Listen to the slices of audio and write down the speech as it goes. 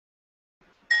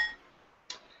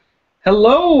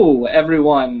Hello,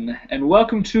 everyone, and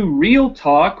welcome to Real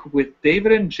Talk with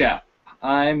David and Jeff.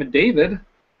 I'm David.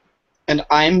 And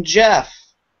I'm Jeff.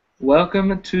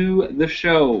 Welcome to the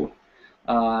show.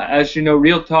 As you know,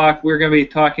 Real Talk, we're going to be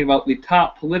talking about the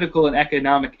top political and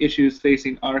economic issues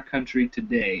facing our country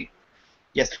today.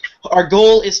 Yes, our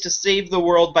goal is to save the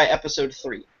world by episode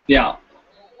 3. Yeah.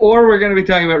 Or we're going to be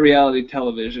talking about reality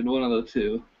television, one of the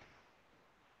two.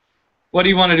 What do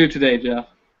you want to do today, Jeff?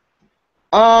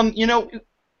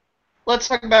 Let's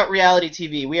talk about reality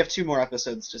TV. We have 2 more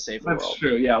episodes to save the world. That's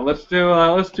true. Yeah, let's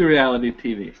do reality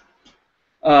TV.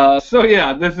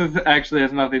 This is actually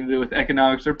has nothing to do with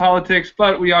economics or politics,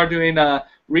 but we are doing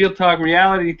Real Talk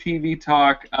reality TV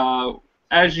talk.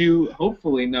 As you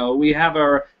hopefully know, we have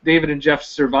our David and Jeff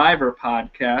Survivor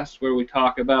podcast where we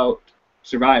talk about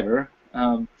Survivor.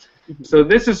 So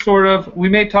this is sort of, we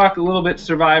may talk a little bit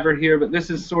Survivor here, but this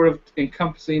is sort of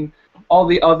encompassing all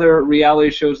the other reality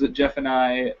shows that Jeff and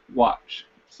I watch.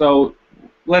 So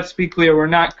let's be clear, we're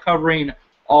not covering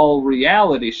all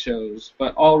reality shows,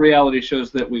 but all reality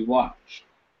shows that we watch.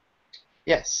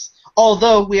 Yes.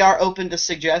 Although we are open to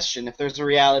suggestion. If there's a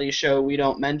reality show we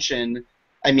don't mention,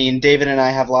 I mean, David and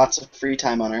I have lots of free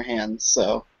time on our hands,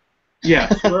 so.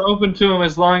 Yes, we're open to them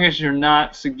as long as you're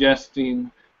not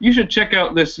suggesting. You should check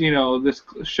out this, this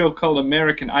show called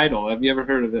American Idol. Have you ever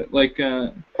heard of it?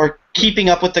 Or Keeping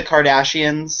Up with the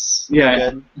Kardashians.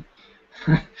 Yeah.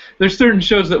 There's certain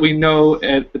shows that we know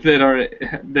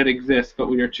that exist, but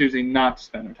we are choosing not to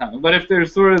spend our time on. But if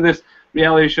there's sort of this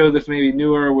reality show that's maybe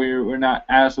newer, we're not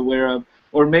as aware of,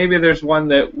 or maybe there's one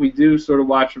that we do sort of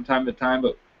watch from time to time,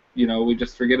 but we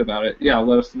just forget about it. Yeah,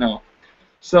 let us know.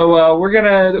 So we're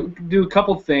gonna do a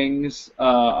couple things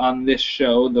on this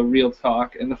show, the Real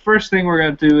Talk, and the first thing we're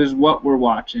gonna do is what we're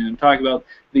watching and talk about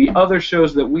the other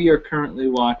shows that we are currently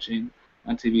watching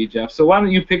on TV, Jeff. So why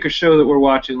don't you pick a show that we're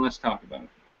watching and let's talk about it.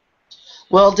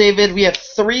 Well, David, we have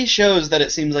 3 shows that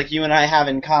it seems like you and I have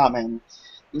in common.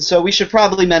 So we should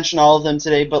probably mention all of them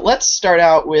today, but let's start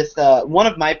out with one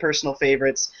of my personal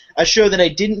favorites, a show that I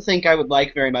didn't think I would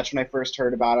like very much when I first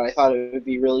heard about it. I thought it would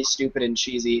be really stupid and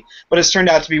cheesy, but it's turned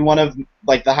out to be one of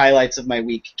the highlights of my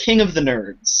week, King of the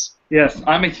Nerds. Yes,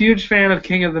 I'm a huge fan of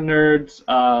King of the Nerds.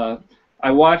 I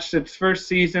watched its first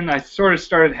season. I sort of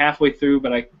started halfway through,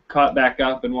 but I caught back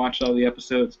up and watched all the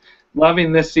episodes.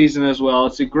 Loving this season as well.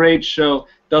 It's a great show.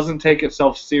 Doesn't take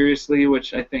itself seriously,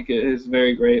 which I think is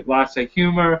very great. Lots of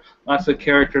humor, lots of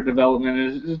character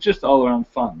development. It's just all around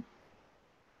fun.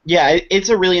 Yeah, it's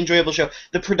a really enjoyable show.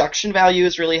 The production value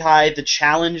is really high. The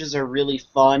challenges are really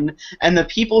fun. And the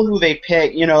people who they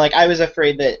pick, I was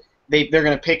afraid that they're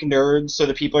going to pick nerds, so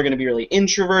the people are going to be really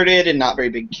introverted and not very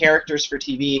big characters for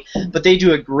TV. But they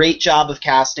do a great job of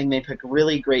casting. They pick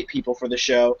really great people for the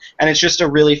show. And it's just a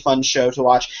really fun show to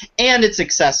watch. And it's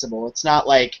accessible. It's not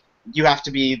like you have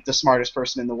to be the smartest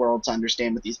person in the world to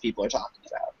understand what these people are talking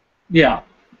about. Yeah.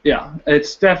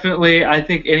 It's definitely, I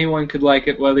think anyone could like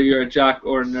it, whether you're a jock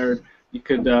or a nerd. You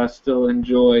could still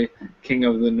enjoy King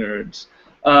of the Nerds.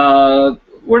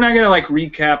 We're not going to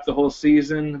recap the whole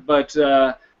season, but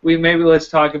let's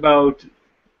talk about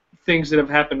things that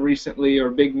have happened recently or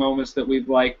big moments that we've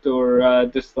liked or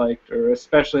disliked, or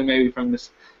especially maybe from this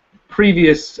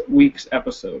previous week's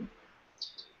episode.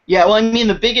 Yeah, well, I mean,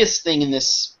 the biggest thing in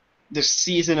this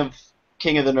season of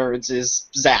King of the Nerds is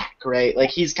Zach, right?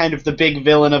 He's kind of the big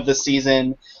villain of the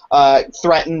season,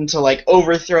 threatened to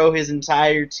overthrow his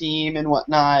entire team and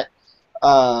whatnot.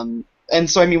 And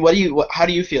so, I mean, how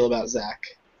do you feel about Zach?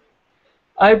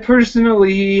 I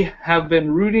personally have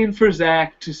been rooting for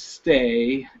Zach to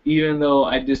stay, even though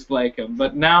I dislike him.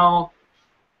 But now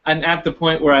I'm at the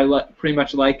point where I pretty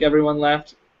much like everyone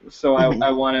left, so I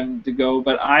want him to go.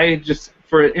 But I just,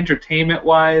 for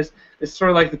entertainment-wise, it's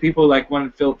sort of like the people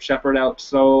wanted Philip Shepard out,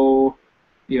 so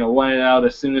wanted out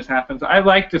as soon as happens. I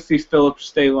like to see Philip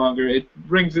stay longer. It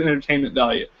brings an entertainment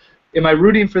value. Am I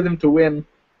rooting for them to win?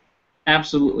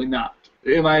 Absolutely not.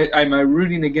 Am I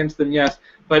rooting against them? Yes.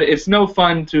 But it's no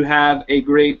fun to have a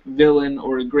great villain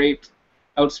or a great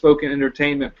outspoken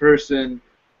entertainment person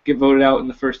get voted out in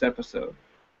the first episode.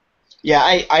 Yeah,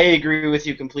 I agree with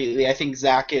you completely. I think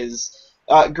Zach is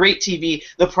great TV.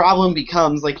 The problem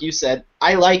becomes, like you said,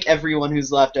 I like everyone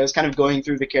who's left. I was kind of going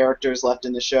through the characters left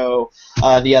in the show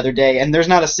the other day, and there's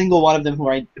not a single one of them who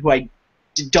I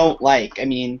don't like. I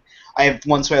mean, I have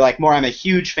ones who I like more. I'm a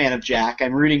huge fan of Jack.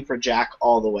 I'm rooting for Jack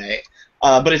all the way.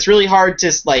 But it's really hard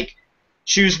to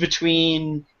choose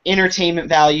between entertainment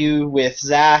value with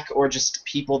Zach or just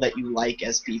people that you like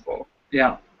as people.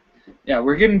 Yeah,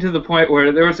 we're getting to the point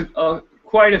where there was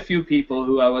quite a few people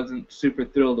who I wasn't super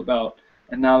thrilled about,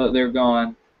 and now that they're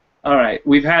gone, all right,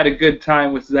 we've had a good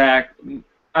time with Zach.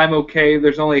 I'm okay.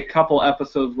 There's only a couple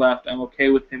episodes left. I'm okay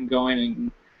with him going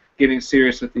and getting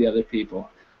serious with the other people.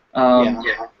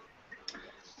 Yeah.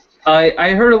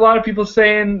 I heard a lot of people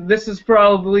saying this is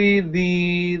probably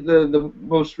the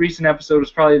most recent episode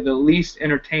is probably the least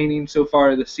entertaining so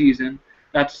far of the season.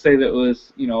 Not to say that it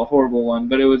was a horrible one,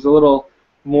 but it was a little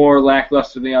more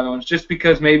lackluster than the other ones, just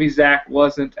because maybe Zach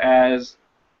wasn't as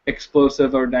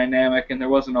explosive or dynamic, and there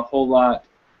wasn't a whole lot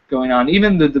going on.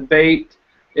 Even the debate,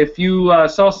 if you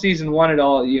saw season 1 at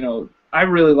all, I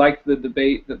really liked the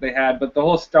debate that they had, but the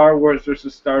whole Star Wars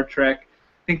versus Star Trek,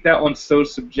 I think that one's so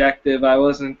subjective.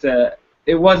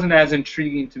 It wasn't as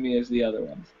intriguing to me as the other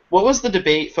ones. What was the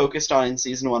debate focused on in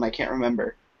season 1? I can't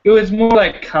remember. It was more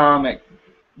like comic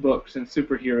books and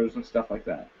superheroes and stuff like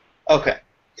that. Okay.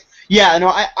 Yeah, no,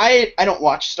 I don't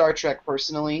watch Star Trek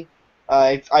personally.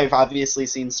 I've obviously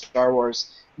seen Star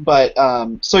Wars, but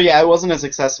so yeah, it wasn't as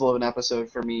accessible of an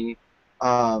episode for me.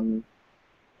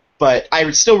 But I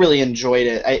still really enjoyed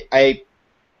it.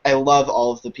 I love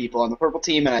all of the people on the Purple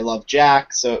Team, and I love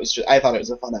Jack, so I thought it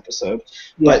was a fun episode.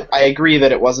 Yeah. But I agree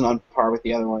that it wasn't on par with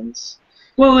the other ones.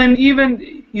 Well, and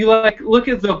even you look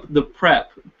at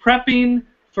the prepping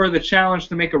for the challenge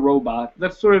to make a robot.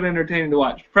 That's sort of entertaining to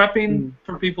watch. Prepping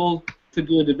for people to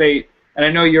do a debate, and I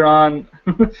know you're on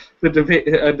the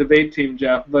debate team,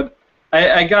 Jeff, but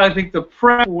I gotta think the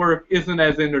prep work isn't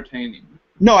as entertaining.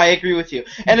 No, I agree with you.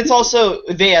 And it's also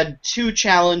they had 2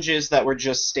 challenges that were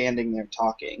just standing there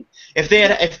talking. If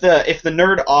the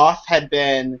nerd off had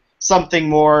been something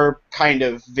more kind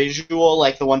of visual,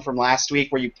 like the one from last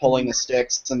week where you're pulling the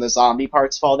sticks and the zombie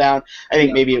parts fall down, I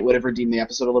think maybe it would have redeemed the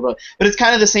episode a little bit. But it's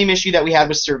kind of the same issue that we had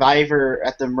with Survivor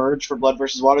at the merge for Blood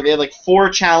versus Water. They had like 4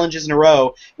 challenges in a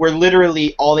row where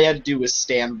literally all they had to do was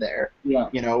stand there. Yeah.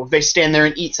 They stand there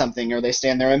and eat something, or they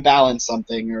stand there and balance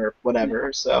something, or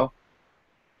whatever. So.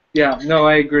 Yeah, no,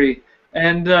 I agree.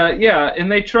 And and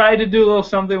they try to do a little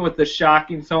something with the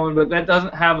shocking someone, but that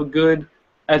doesn't have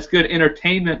as good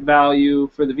entertainment value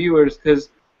for the viewers because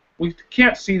we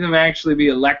can't see them actually be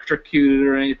electrocuted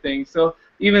or anything. So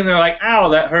even they're like, "Ow,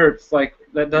 that hurts!" Like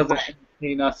that doesn't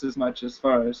entertain us as much as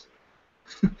far as,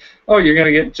 oh, you're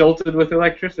gonna get jolted with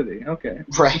electricity. Okay.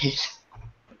 Right.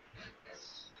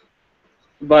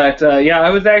 But I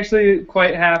was actually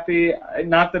quite happy.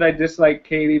 Not that I dislike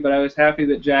Katie, but I was happy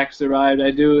that Jack survived.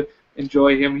 I do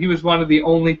enjoy him. He was one of the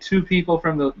only 2 people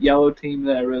from the yellow team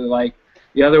that I really liked.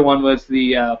 The other one was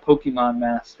the Pokemon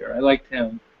Master. I liked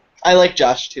him. I like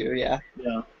Josh too. Yeah.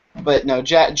 Yeah. But no,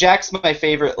 Jack's my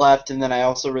favorite left, and then I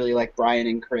also really like Brian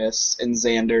and Chris and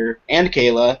Xander and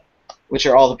Kayla, which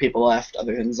are all the people left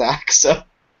other than Zach. So.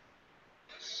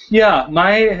 Yeah,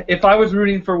 if I was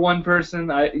rooting for one person,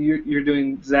 you're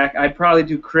doing Zach. I'd probably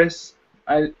do Chris.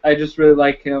 I just really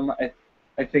like him.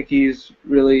 I think he's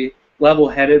really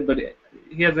level-headed, but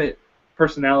he has a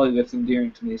personality that's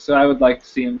endearing to me. So I would like to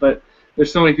see him. But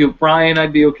there's so many people. Brian,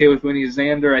 I'd be okay with winning.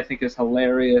 Xander, I think, is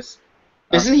hilarious.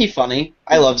 Isn't he funny?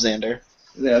 I love Xander.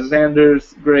 Yeah,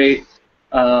 Xander's great.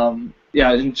 And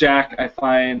Jack, I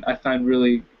find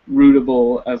really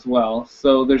rootable as well.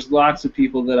 So there's lots of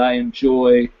people that I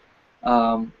enjoy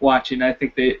watching. I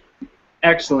think they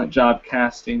excellent job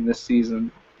casting this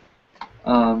season.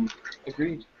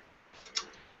 Agreed.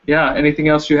 Yeah. Anything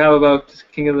else you have about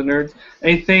King of the Nerds?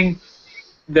 Anything?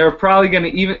 They're probably going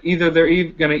to either they're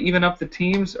going to even up the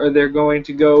teams or they're going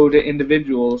to go to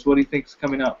individuals. What do you think's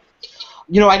coming up?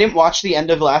 I didn't watch the end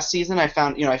of last season. I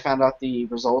found out the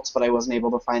results, but I wasn't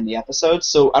able to find the episodes.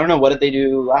 So I don't know, what did they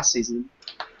do last season?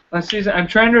 Last season, I'm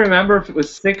trying to remember if it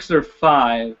was 6 or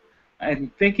 5.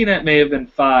 I'm thinking it may have been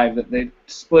 5 that they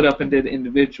split up and did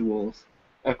individuals.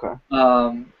 Okay.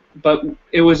 But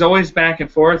it was always back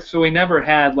and forth, so we never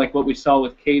had like what we saw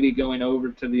with Katie going over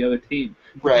to the other team.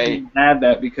 Right. We didn't have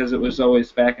that because it was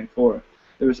always back and forth.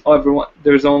 There was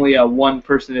only a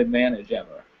 1-person advantage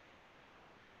ever.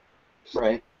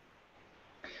 Right.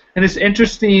 And it's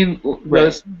interesting.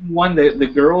 Right.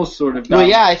 The girls sort of. Well,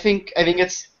 yeah, I think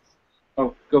it's.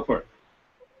 Oh, go for it.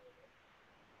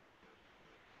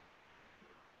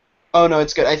 Oh no,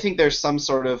 it's good. I think there's some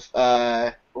sort of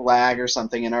lag or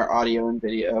something in our audio and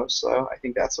video, so I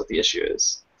think that's what the issue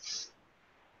is.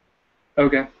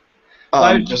 Okay.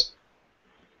 Did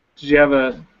you have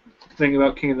a thing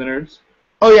about King of the Nerds?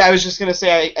 Oh yeah, I was just gonna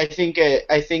say I think it's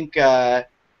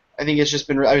just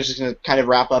been. I was just gonna kind of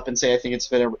wrap up and say I think it's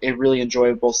been a really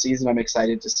enjoyable season. I'm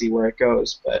excited to see where it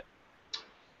goes, but.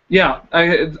 Yeah,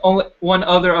 only one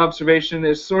other observation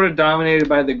is sort of dominated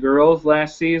by the girls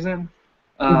last season.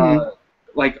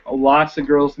 Like lots of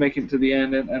girls making it to the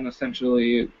end and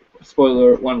essentially,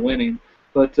 spoiler, one winning.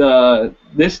 But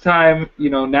this time,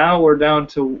 now we're down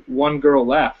to one girl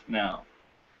left now,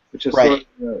 which is sort Right.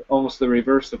 of almost the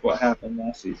reverse of what happened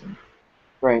last season.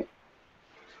 Right.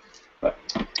 But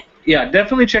yeah,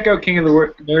 definitely check out King of the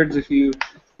Nerds if you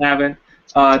haven't.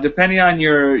 Depending on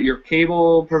your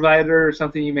cable provider or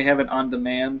something, you may have it on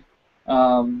demand,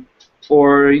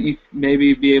 or you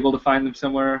maybe be able to find them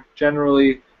somewhere.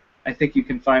 Generally, I think you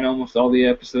can find almost all the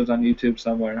episodes on YouTube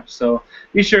somewhere. So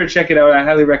be sure to check it out. I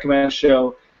highly recommend the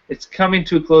show. It's coming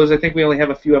to a close. I think we only have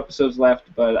a few episodes left,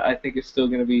 but I think it's still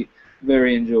going to be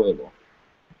very enjoyable.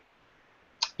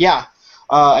 Yeah.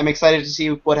 I'm excited to see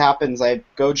what happens. I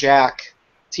go Jack.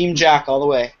 Team Jack all the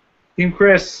way. Team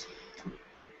Chris.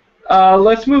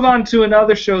 Let's move on to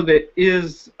another show that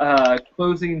is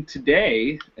closing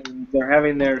today, and they're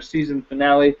having their season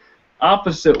finale,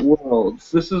 Opposite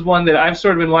Worlds. This is one that I've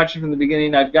sort of been watching from the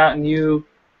beginning. I've gotten you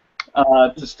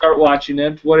to start watching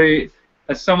it.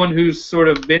 As someone who's sort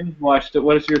of binge watched it,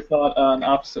 what is your thought on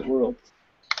Opposite Worlds?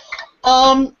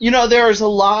 There's a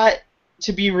lot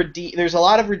to be there's a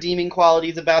lot of redeeming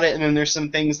qualities about it, and then there's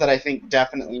some things that I think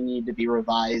definitely need to be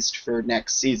revised for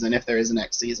next season, if there is a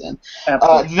next season.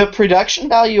 The production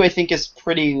value, I think, is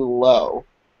pretty low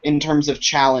in terms of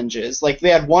challenges. Like, they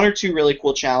had one or two really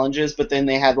cool challenges, but then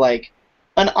they had, like,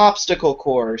 an obstacle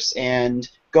course and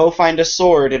go find a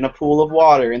sword in a pool of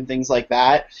water and things like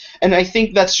that. And I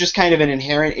think that's just kind of an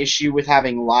inherent issue with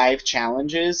having live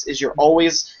challenges, is you're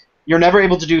never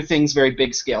able to do things very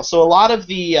big scale. So a lot of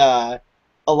the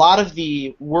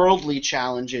worldly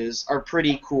challenges are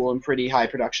pretty cool and pretty high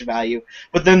production value,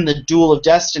 but then the Duel of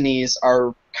Destinies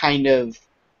are kind of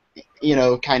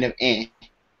eh.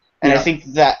 And Yeah. I think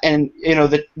that, and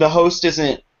the host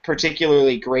isn't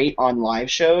particularly great on live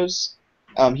shows.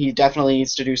 He definitely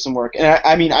needs to do some work.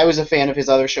 And I was a fan of his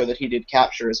other show that he did,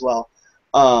 Capture, as well.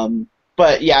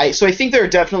 But yeah, so I think there are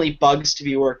definitely bugs to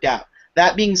be worked out.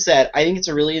 That being said, I think it's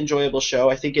a really enjoyable show.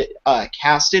 I think it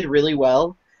casted really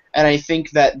well. And I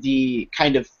think that the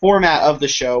kind of format of the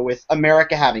show, with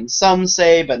America having some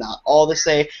say but not all the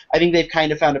say, I think they've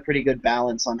kind of found a pretty good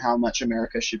balance on how much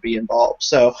America should be involved.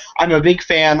 So I'm a big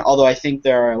fan, although I think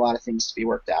there are a lot of things to be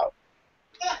worked out.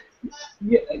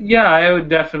 Yeah, I would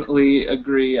definitely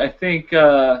agree. I think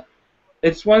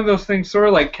it's one of those things, sort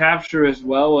of like Capture as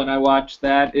well. When I watched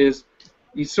that, is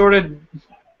you sort of,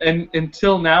 and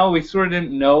until now, we sort of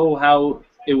didn't know how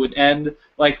it would end.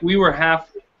 Like, we were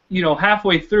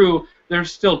halfway through.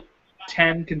 There's still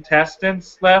 10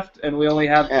 contestants left, and we only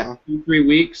have 2-3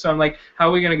 weeks. So I'm like, how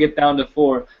are we going to get down to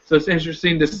 4? So it's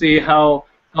interesting to see how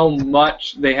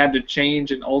much they had to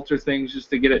change and alter things just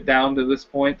to get it down to this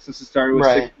point, since it started with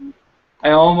 6.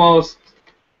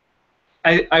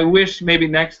 I wish maybe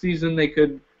next season they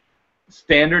could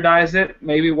standardize it.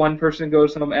 Maybe one person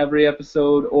goes home every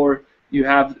episode, or you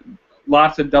have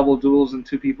lots of double duels and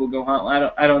 2 people go home.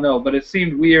 I don't know, but it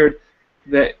seemed weird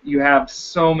that you have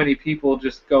so many people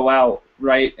just go out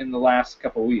right in the last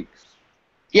couple weeks.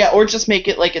 Yeah, or just make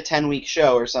it like a 10-week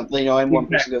show or something, and one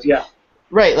person goes. Yeah.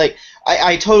 Right, like,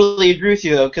 I totally agree with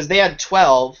you, though, because they had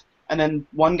 12, and then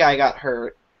one guy got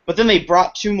hurt, but then they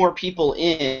brought 2 more people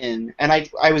in, and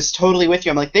I was totally with you.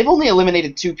 I'm like, they've only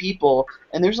eliminated 2 people,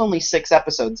 and there's only 6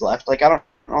 episodes left. Like, I don't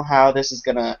know how this is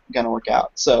gonna work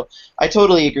out. So I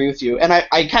totally agree with you, and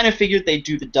I kind of figured they'd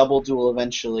do the double duel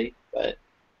eventually, but...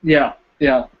 Yeah,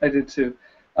 I did too.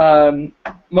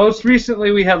 Most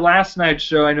recently, we had last night's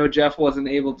show. I know Jeff wasn't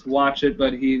able to watch it,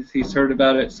 but he's heard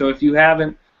about it. So if you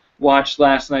haven't watched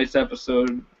last night's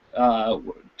episode,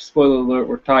 spoiler alert,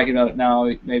 we're talking about it now.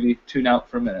 Maybe tune out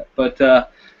for a minute. But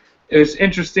it was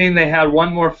interesting. They had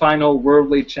one more final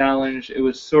worldly challenge. It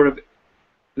was sort of,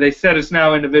 they said it's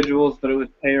now individuals, but it was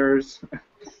pairs.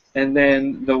 And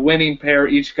then the winning pair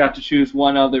each got to choose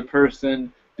one other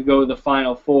person to go to the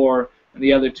final 4. And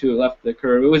the other 2 left the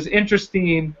curve. It was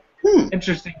interesting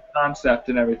concept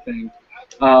and everything.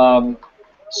 So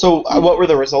what were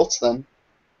the results then?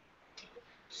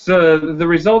 So the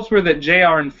results were that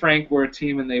JR and Frank were a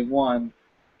team and they won.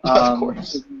 Of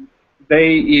course. They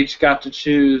each got to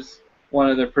choose one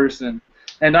other person.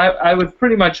 And I was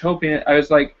pretty much hoping, I was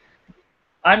like,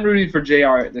 I'm rooting for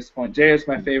JR at this point. JR is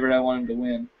my favorite. I want him to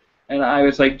win. And I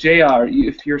was like, JR,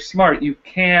 if you're smart, you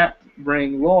can't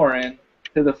bring Lauren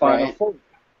to the final 4,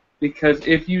 because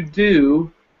if you do,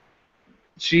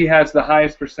 she has the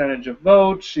highest percentage of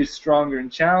votes, she's stronger in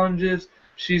challenges,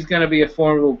 she's going to be a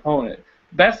formidable opponent.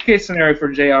 Best case scenario for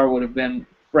JR would have been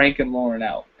Frank and Lauren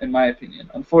out, in my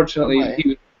opinion. Unfortunately, he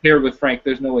was paired with Frank.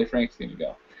 There's no way Frank's going to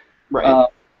go. Right.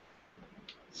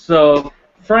 So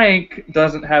Frank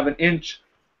doesn't have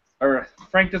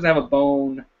Frank doesn't have a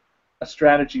bone a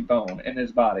strategy bone in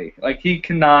his body. Like, he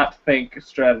cannot think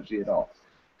strategy at all.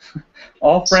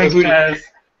 All Frank has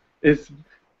is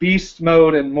beast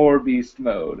mode and more beast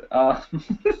mode.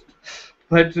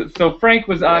 But so Frank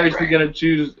was obviously going to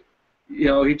choose,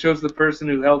 he chose the person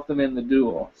who helped him in the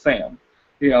duel, Sam.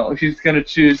 He's going to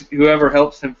choose whoever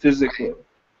helps him physically.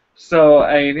 So,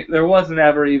 there wasn't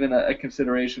ever even a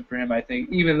consideration for him, I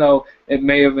think, even though it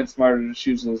may have been smarter to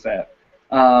choose Lizette.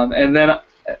 And then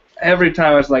every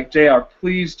time I was like, JR,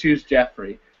 please choose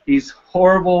Jeffrey. He's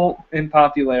horrible in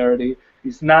popularity.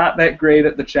 He's not that great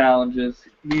at the challenges.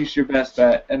 He's your best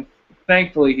bet. And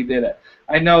thankfully he did it.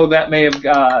 I know that may have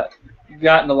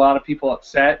gotten a lot of people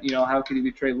upset. How could he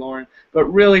betray Lauren? But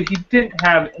really, he didn't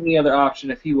have any other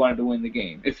option if he wanted to win the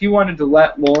game. If he wanted to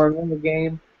let Lauren win the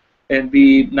game and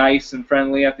be nice and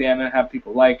friendly at the end and have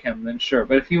people like him, then sure.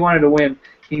 But if he wanted to win,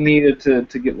 he needed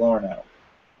to get Lauren out.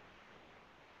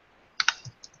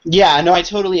 Yeah, no, I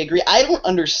totally agree. I don't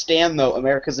understand, though,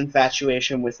 America's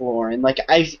infatuation with Lauren. Like,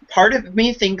 part of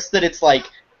me thinks that it's, like,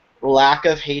 lack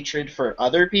of hatred for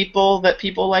other people that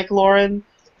people like Lauren.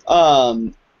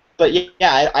 But,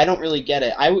 yeah, I don't really get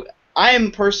it. I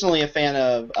am personally a fan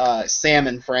of Sam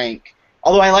and Frank,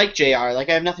 although I like JR. Like,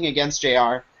 I have nothing against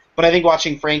JR, but I think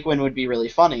watching Frank win would be really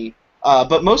funny.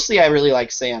 But mostly I really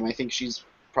like Sam. I think she's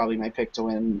probably my pick to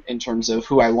win in terms of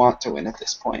who I want to win at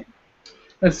this point.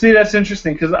 And see, that's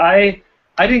interesting, because I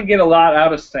didn't get a lot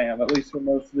out of Sam, at least for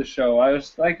most of the show. I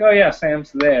was like, oh yeah,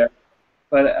 Sam's there.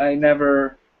 But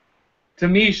to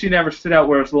me, she never stood out,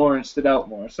 whereas Lauren stood out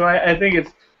more. So I think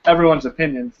it's everyone's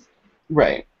opinions.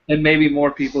 Right. And maybe more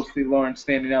people see Lauren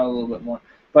standing out a little bit more.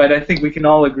 But I think we can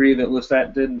all agree that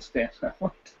Lizette didn't stand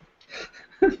out.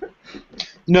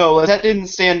 No, Lizette didn't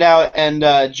stand out, and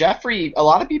Jeffrey, a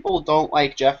lot of people don't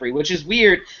like Jeffrey, which is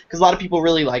weird, because a lot of people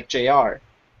really like JR.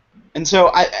 And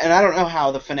so, I don't know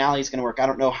how the finale is going to work. I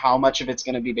don't know how much of it's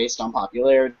going to be based on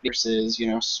popularity versus,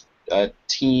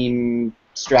 team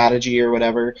strategy or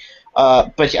whatever.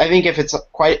 But I think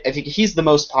I think he's the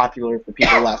most popular of the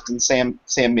people left, and Sam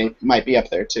might be up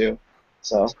there too.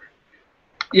 So.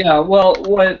 Yeah, well,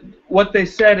 what they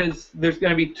said is there's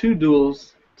going to be 2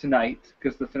 duels tonight,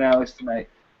 because the finale's tonight.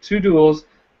 2 duels,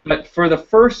 but for the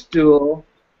first duel,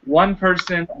 one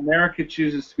person, America,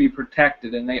 chooses to be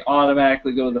protected, and they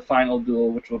automatically go to the final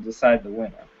duel, which will decide the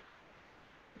winner.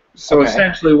 So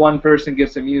essentially, one person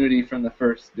gets immunity from the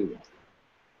first duel.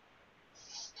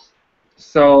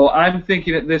 So I'm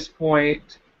thinking at this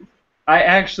point, I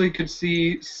actually could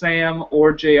see Sam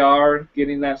or JR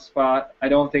getting that spot. I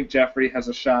don't think Jeffrey has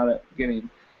a shot at getting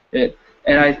it.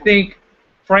 And I think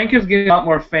Frank is getting a lot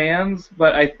more fans,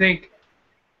 but I think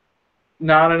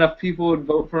not enough people would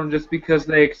vote for him just because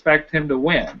they expect him to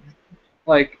win.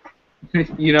 Like,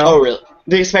 Oh, really?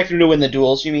 They expect him to win the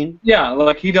duels, you mean? Yeah,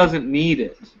 like he doesn't need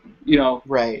it.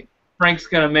 Right. Frank's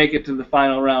going to make it to the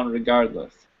final round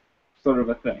regardless, sort of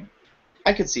a thing.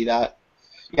 I could see that.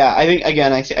 Yeah, I think,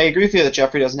 again, I agree with you that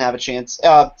Jeffrey doesn't have a chance.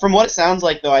 From what it sounds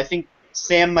like, though, I think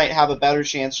Sam might have a better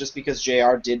chance just because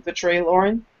JR did betray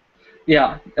Lauren.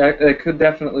 Yeah, it could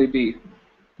definitely be.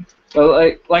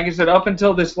 But like I said, up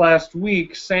until this last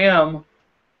week, Sam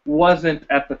wasn't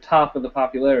at the top of the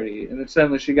popularity, and then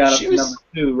suddenly she got up to number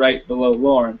 2, right below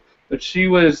Lauren. But she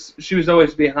was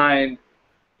always behind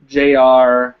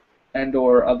JR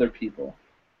and/or other people.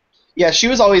 Yeah, she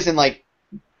was always in like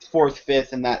 4th,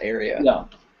 5th in that area. Yeah.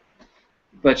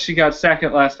 But she got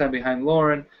second last time behind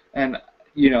Lauren, and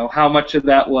how much of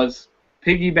that was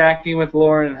piggybacking with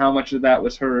Lauren, and how much of that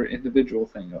was her individual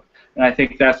thing. And I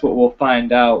think that's what we'll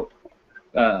find out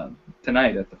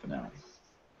tonight at the finale.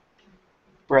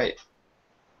 Right.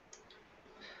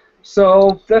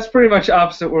 So that's pretty much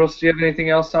Opposite Worlds. Do you have anything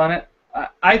else on it?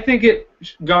 I think it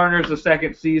garners a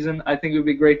second season. I think it would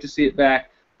be great to see it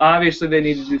back. Obviously, they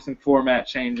need to do some format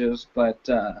changes, but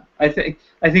I think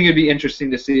it'd be interesting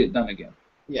to see it done again.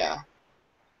 Yeah.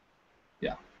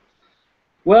 Yeah.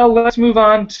 Well, let's move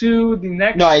on to the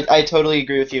next. No, I totally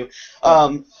agree with you.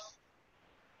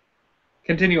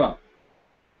 Continue on.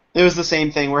 It was the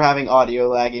same thing. We're having audio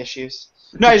lag issues.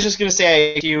 No, I was just going to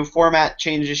say a few format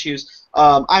change issues.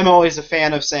 I'm always a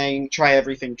fan of saying try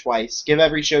everything twice. Give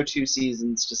every show 2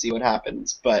 seasons to see what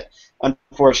happens. But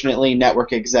unfortunately,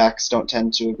 network execs don't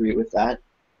tend to agree with that.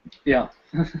 Yeah.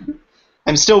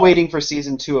 I'm still waiting for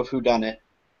season 2 of Whodunit.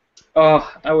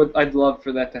 Oh, I'd love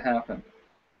for that to happen.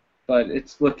 But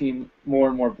it's looking more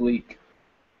and more bleak.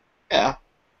 Yeah.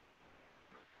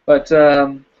 But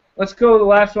let's go to the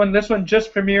last one. This one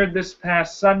just premiered this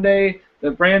past Sunday. The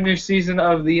brand new season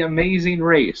of The Amazing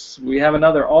Race. We have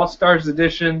another All-Stars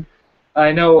edition.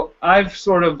 I know I've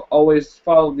sort of always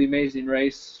followed The Amazing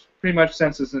Race pretty much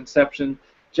since its inception.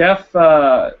 Jeff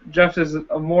is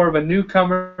more of a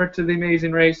newcomer to the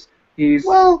Amazing Race. He's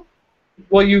Well,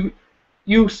 well,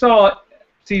 you saw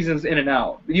seasons in and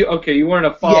out. You weren't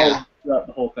a follower yeah, throughout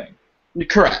the whole thing.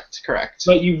 correct.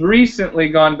 But you've recently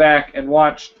gone back and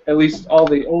watched at least all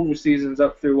the older seasons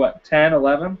up through what, 10,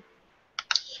 11?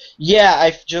 Yeah,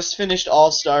 I've just finished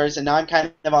All Stars, and now I'm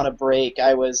kind of on a break.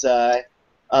 I watched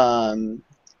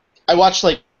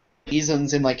like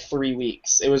seasons in like 3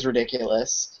 weeks. It was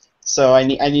ridiculous. So I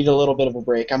need a little bit of a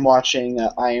break. I'm watching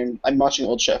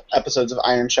old chef episodes of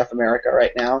Iron Chef America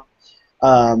right now.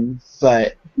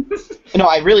 But no,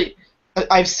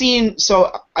 I've seen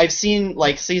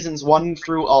like seasons 1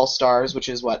 through All Stars, which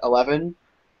is what, 11?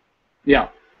 Yeah.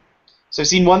 So I've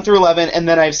seen 1 through 11, and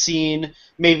then I've seen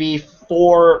maybe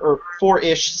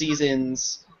 4-ish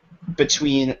seasons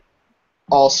between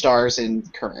All Stars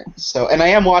and current. So, and I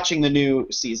am watching the new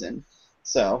season.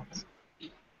 So.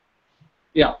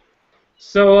 Yeah.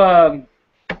 So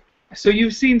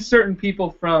you've seen certain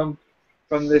people from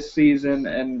this season,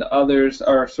 and others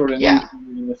are sort of new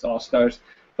to this All Stars.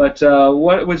 But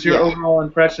what was your overall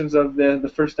impressions of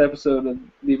the first episode of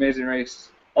The Amazing Race,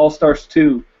 All Stars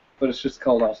 2, but it's just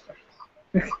called All Stars?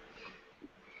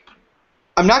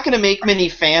 I'm not going to make many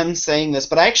fans saying this,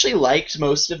 but I actually liked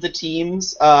most of the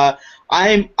teams.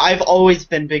 I've always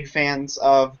been big fans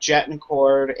of Jet and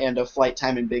Cord and of Flight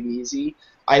Time and Big Easy.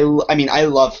 I mean, I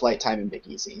love Flight Time and Big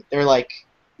Easy.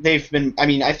 They've been. I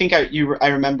mean, I think I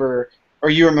remember, or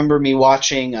you remember me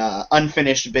watching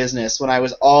Unfinished Business when I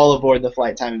was all aboard the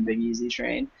Flight Time and Big Easy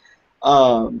train.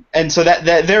 And so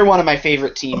that they're one of my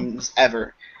favorite teams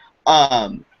ever.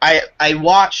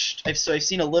 I've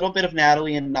seen a little bit of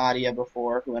Natalie and Nadia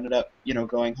before, who ended up,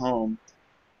 going home.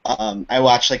 I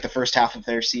watched like the first half of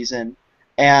their season,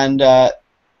 and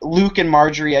Luke and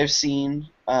Marjorie I've seen,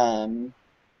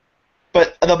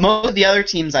 but most of the other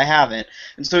teams I haven't.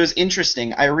 And so it was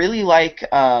interesting. I really like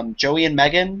Joey and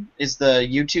Megan is the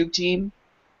YouTube team.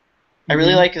 I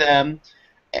really like them.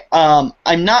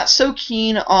 I'm not so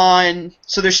keen on...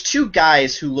 So there's 2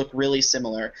 guys who look really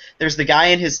similar. There's the guy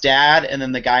and his dad, and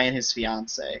then the guy and his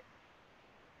fiance.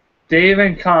 Dave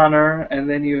and Connor, and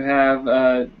then you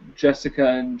have Jessica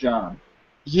and John.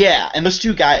 Yeah, and those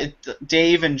 2 guys,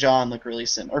 Dave and John, look really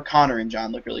similar. Or Connor and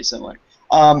John look really similar.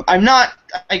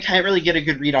 I can't really get a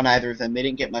good read on either of them. They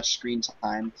didn't get much screen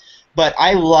time. But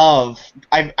I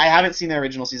haven't seen the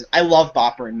original season. I love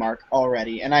Bopper and Mark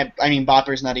already. And I mean,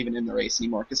 Bopper's not even in the race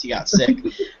anymore because he got sick.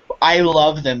 I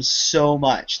love them so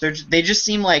much. They just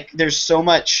seem like there's so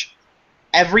much...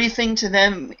 Everything to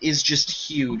them is just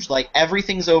huge. Like,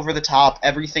 everything's over the top,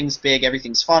 everything's big,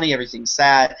 everything's funny, everything's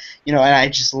sad. And I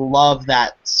just love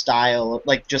that style,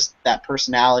 like, just that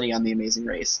personality on The Amazing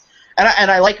Race. And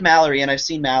I like Mallory, and I've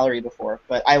seen Mallory before,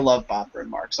 but I love Bopper and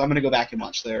Mark, so I'm going to go back and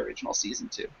watch their original season,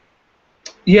 too.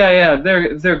 Yeah,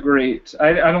 they're great.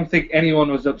 I don't think anyone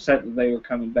was upset that they were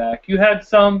coming back. You had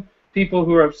some people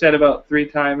who were upset about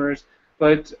 3-timers,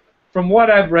 but from what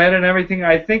I've read and everything,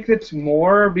 I think it's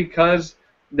more because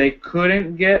they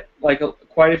couldn't get, like,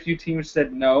 quite a few teams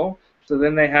said no, so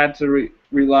then they had to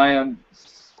rely on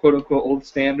quote-unquote old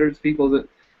standards, people that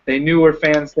they knew were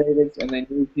fan favorites, and they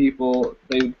knew people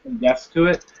they would guess to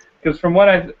it. Because from what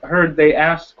I've heard, they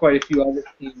asked quite a few other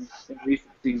teams in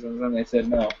recent seasons, and they said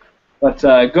no. But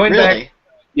going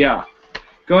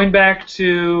back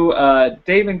to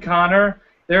Dave and Connor,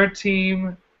 they're a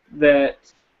team that,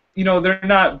 they're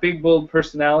not big, bold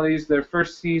personalities. Their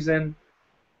first season,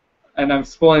 and I'm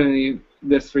spoiling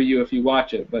this for you if you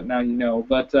watch it, but now you know.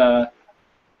 But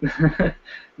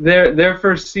their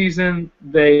first season,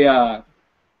 the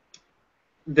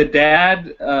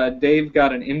dad, Dave,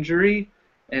 got an injury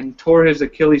and tore his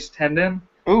Achilles tendon.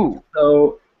 Ooh.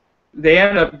 So they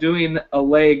ended up doing a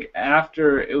leg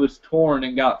after it was torn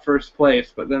and got first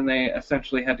place, but then they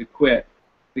essentially had to quit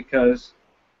because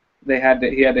he had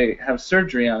to have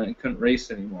surgery on it and couldn't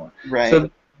race anymore. Right. So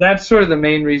that's sort of the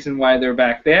main reason why they're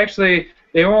back. They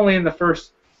were only in the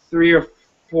first 3 or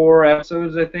 4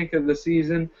 episodes, I think, of the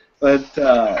season, but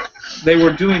they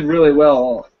were doing really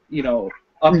well,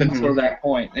 up until that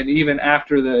point. And even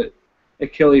after the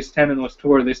Achilles tendon was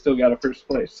torn, they still got a first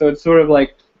place. So it's sort of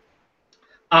like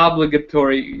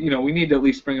obligatory. We need to at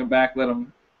least bring them back, let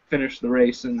them finish the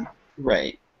race. And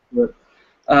right. But,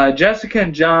 Jessica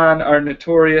and John are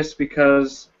notorious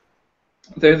because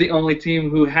they're the only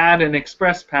team who had an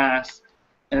express pass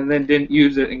and then didn't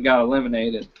use it and got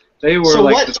eliminated. They were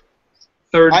the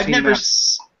third team.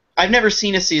 I've never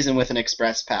seen a season with an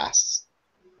express pass.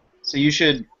 So you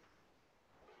should...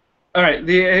 All right,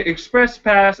 the express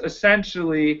pass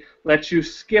essentially lets you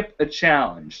skip a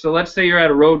challenge. So let's say you're at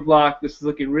a roadblock, this is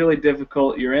looking really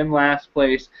difficult, you're in last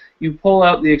place, you pull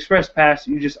out the express pass,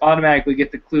 you just automatically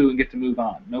get the clue and get to move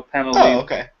on. No penalties. Oh,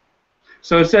 okay.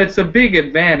 So it's a big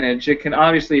advantage. It can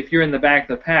obviously, if you're in the back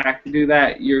of the pack, to do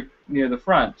that, you're near the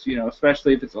front,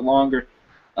 especially if it's a longer,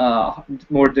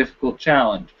 more difficult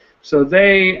challenge. So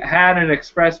they had an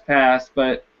express pass,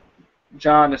 but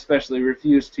John especially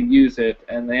refused to use it,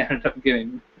 and they ended up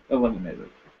getting eliminated.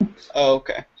 Oh,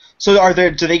 okay. So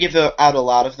do they give out a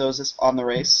lot of those on the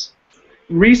race?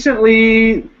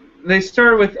 Recently, they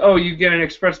started with, you get an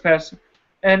express pass,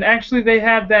 and actually they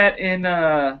had that in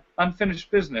Unfinished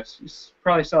Business. You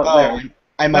probably saw it there.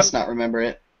 I must not remember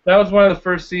it. That was one of the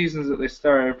first seasons that they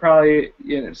started, probably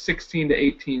 16 to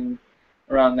 18,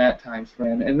 around that time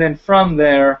span. And then from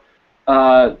there,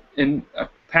 in a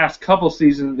past couple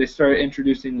seasons, they started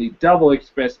introducing the double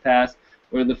express pass,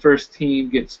 where the first team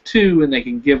gets 2 and they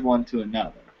can give one to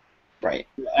another. Right.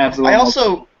 Absolutely.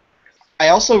 I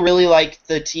also really liked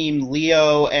the team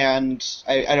Leo and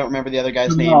I don't remember the other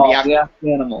guy's name. The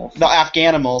Afghanimals. The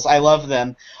Afghanimals. I love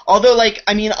them. Although,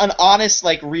 an honest,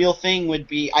 real thing would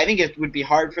be, I think it would be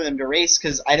hard for them to race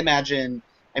because I'd imagine,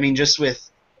 just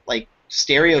with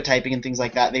stereotyping and things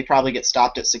like that, they probably get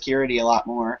stopped at security a lot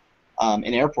more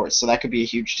in airports. So that could be a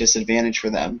huge disadvantage for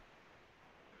them.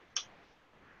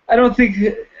 I don't think,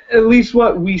 at least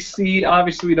what we see,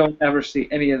 obviously we don't ever see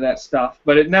any of that stuff,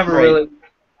 but it never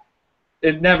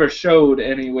it never showed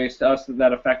anyways to us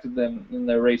that affected them in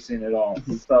their racing at all.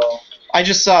 Mm-hmm. So I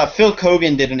just saw Phil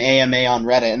Kogan did an AMA on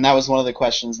Reddit, and that was one of the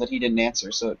questions that he didn't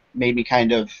answer, so it made me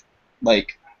kind of,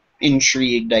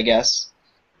 intrigued, I guess.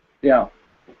 Yeah.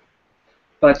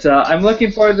 But I'm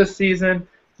looking forward to this season.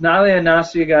 Nadia and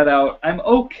Nastia got out. I'm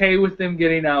okay with them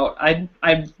getting out. I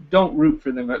don't root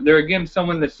for them. They're, again,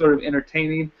 someone that's sort of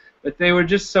entertaining, but they were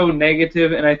just so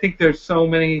negative, and I think there's so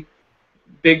many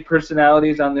big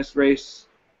personalities on this race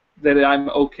that I'm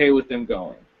okay with them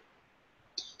going.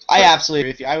 I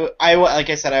absolutely agree with you. I like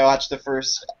I said, I watched the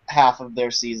first half of their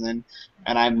season,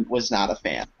 and I was not a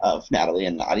fan of Natalie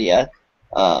and Nadia.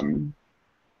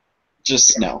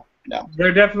 No.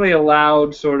 They're definitely a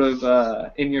loud, sort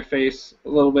of in-your-face, a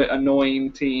little bit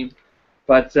annoying team,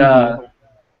 but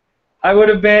I would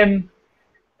have been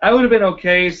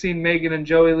okay seeing Megan and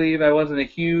Joey leave.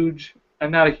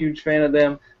 I'm not a huge fan of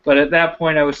them, but at that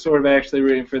point I was sort of actually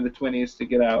rooting for the Twinnies to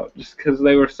get out, just because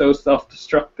they were so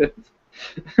self-destructive.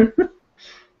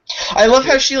 I love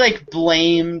how she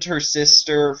blamed her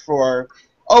sister for,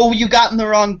 you got in the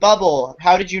wrong bubble.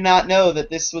 How did you not know that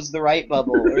this was the right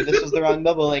bubble or this was the wrong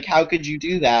bubble? How could you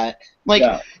do that?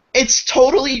 It's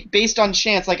totally based on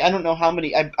chance. I don't know how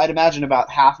many. I'd imagine about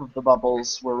half of the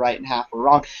bubbles were right and half were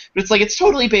wrong. But it's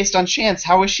totally based on chance.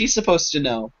 How was she supposed to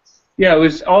know? Yeah, it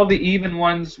was all the even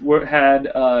ones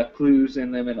had clues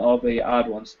in them and all the odd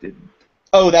ones didn't.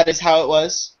 Oh, that is how it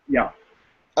was? Yeah.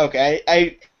 Okay.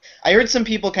 I heard some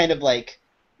people kind of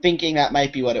thinking that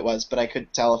might be what it was, but I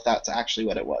couldn't tell if that's actually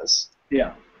what it was.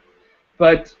 Yeah.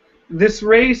 But this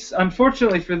race,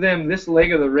 unfortunately for them, this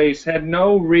leg of the race had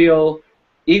no real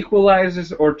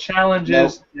equalizers or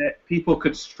challenges that people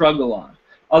could struggle on.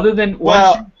 Other than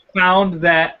once you found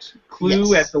that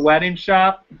clue at the wedding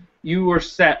shop, you were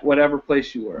set whatever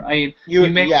place you were. I mean, you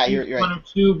may you're one right. or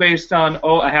two based on,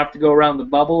 I have to go around the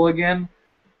bubble again.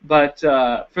 But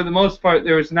for the most part,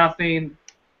 there's nothing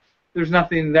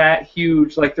that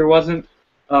huge. There wasn't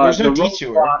there's no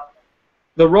detour.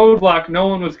 The roadblock, no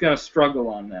one was going to struggle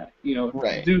on that.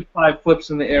 Right. Do 5 flips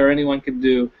in the air, anyone can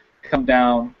do, come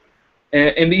down.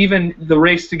 And even the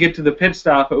race to get to the pit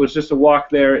stop, it was just a walk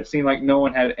there. It seemed like no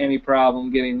one had any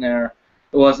problem getting there.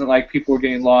 It wasn't like people were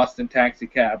getting lost in taxi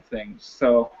cab things.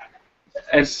 So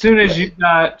as soon as you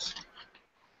got,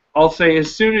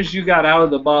 as soon as you got out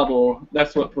of the bubble,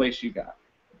 that's what place you got.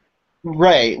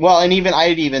 Right. Well, and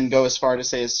I'd even go as far to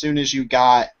say as soon as you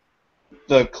got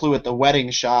the clue at the wedding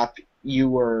shop, you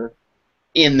were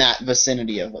in that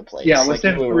vicinity of the place. Yeah,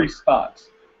 within 3 spots.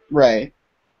 Right.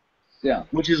 Yeah.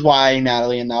 Which is why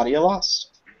Natalie and Nadia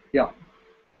lost. Yeah.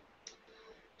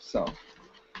 So,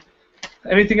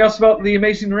 anything else about the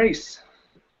Amazing Race?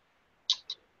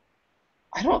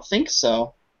 I don't think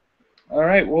so. All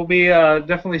right, we'll be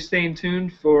definitely staying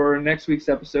tuned for next week's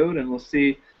episode, and we'll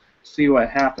see what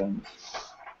happens.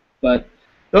 But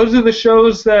those are the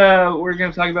shows we're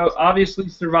going to talk about. Obviously,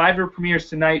 Survivor premieres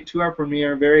tonight, 2-hour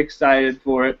premiere. Very excited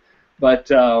for it. But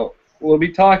we'll be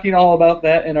talking all about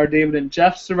that in our David and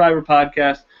Jeff Survivor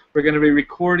podcast. We're going to be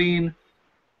recording,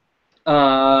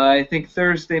 I think,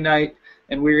 Thursday night,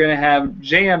 and we're going to have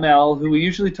JML, who we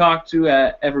usually talk to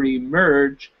at every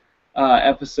Merge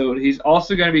episode. He's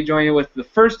also going to be joining with the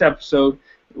first episode.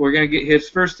 We're going to get his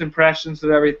first impressions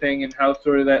of everything and how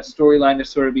sort of that storyline is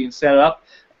sort of being set up.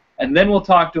 And then we'll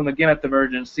talk to him again at the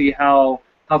Merge and see how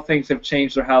things have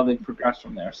changed or how they've progressed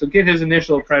from there. So get his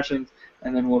initial impressions,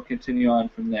 and then we'll continue on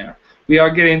from there. We are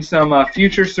getting some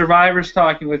future survivors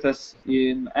talking with us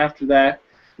after that.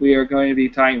 We are going to be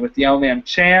talking with Yellowman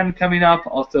Chan coming up,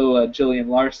 also Jillian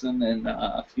Larson, and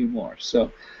a few more.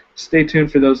 So stay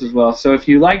tuned for those as well. So if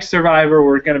you like Survivor,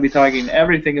 we're going to be talking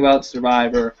everything about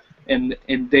Survivor in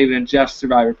David and Jeff's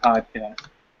Survivor podcast.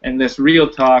 And this Real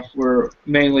Talk, we're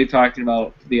mainly talking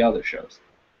about the other shows.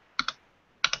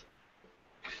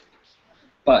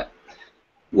 But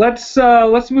let's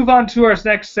move on to our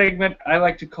next segment I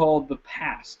like to call The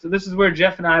Past. So this is where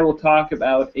Jeff and I will talk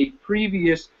about a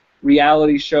previous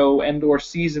reality show and or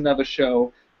season of a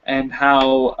show and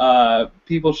how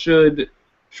people should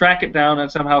track it down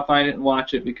and somehow find it and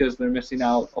watch it because they're missing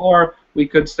out. Or we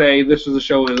could say this was a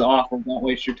show that is awful, don't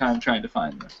waste your time trying to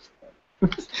find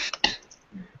this.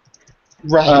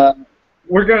 Right.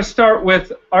 We're going to start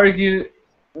with arguably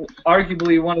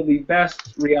one of the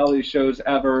best reality shows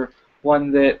ever,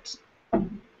 one that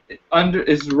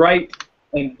is right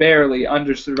and barely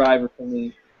under Survivor for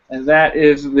me, and that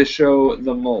is the show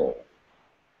The Mole.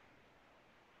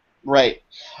 Right.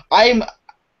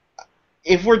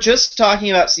 If we're just talking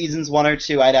about seasons 1 or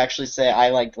 2, I'd actually say I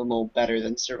like The Mole better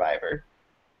than Survivor.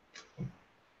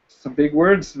 Some big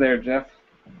words there, Jeff.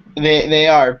 They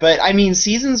are, but I mean,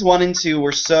 seasons 1 and 2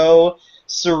 were so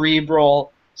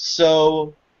cerebral,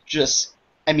 so just,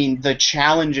 I mean, the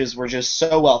challenges were just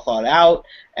so well thought out,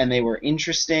 and they were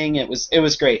interesting. It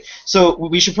was great. So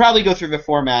we should probably go through the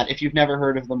format if you've never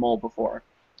heard of The Mole before.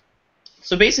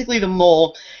 So basically, The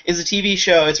Mole is a TV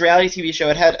show. It's a reality TV show.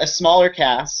 It had a smaller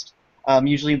cast,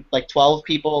 usually like 12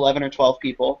 people, 11 or 12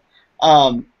 people.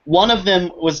 One of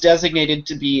them was designated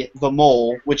to be the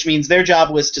mole, which means their job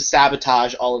was to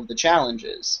sabotage all of the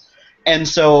challenges. And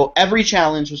so every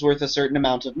challenge was worth a certain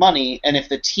amount of money, and if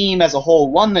the team as a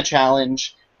whole won the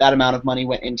challenge, that amount of money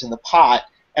went into the pot,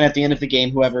 and at the end of the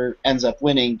game, whoever ends up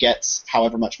winning gets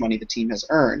however much money the team has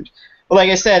earned. But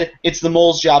like I said, it's the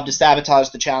mole's job to sabotage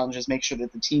the challenges, make sure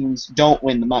that the teams don't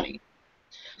win the money.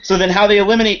 So then how they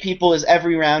eliminate people is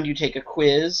every round you take a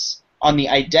quiz on the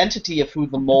identity of who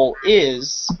the mole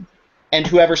is, and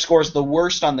whoever scores the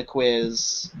worst on the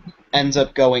quiz ends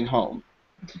up going home.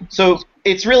 So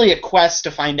it's really a quest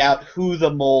to find out who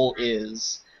the mole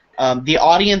is. The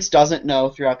audience doesn't know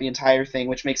throughout the entire thing,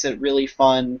 which makes it really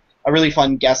fun, a really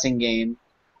fun guessing game.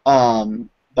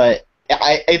 But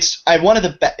it's one of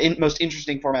the most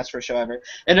interesting formats for a show ever.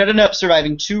 It ended up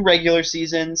surviving 2 regular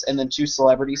seasons and then 2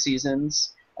 celebrity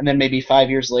seasons. And then maybe 5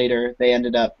 years later, they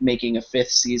ended up making a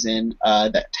 5th season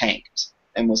that tanked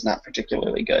and was not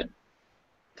particularly good.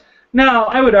 Now,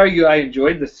 I would argue I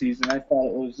enjoyed the season. I thought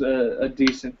it was a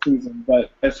decent season,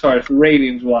 but as far as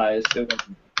ratings-wise, it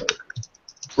wasn't good.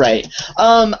 Right.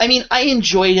 I mean, I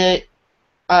enjoyed it.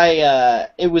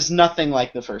 It was nothing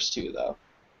like the first 2, though.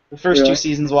 The first 2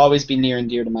 seasons will always be near and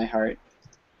dear to my heart.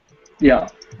 Yeah.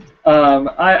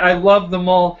 I love The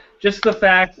Mole. Just the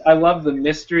fact, I love the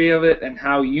mystery of it and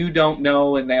how you don't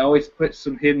know, and they always put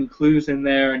some hidden clues in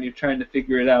there, and you're trying to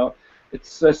figure it out.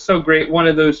 It's so great. One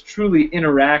of those truly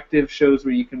interactive shows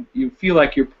where you feel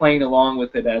like you're playing along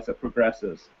with it as it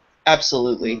progresses.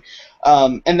 Absolutely,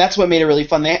 and that's what made it really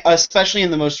fun. They, especially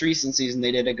in the most recent season,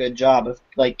 they did a good job of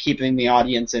like keeping the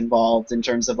audience involved in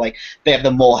terms of like the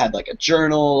mole had like a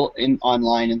journal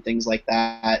online and things like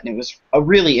that, and it was a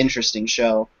really interesting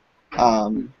show.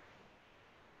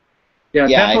 Yeah,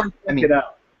 definitely check it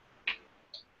out.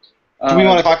 Do we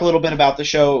want to talk a little bit about the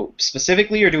show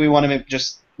specifically, or do we want to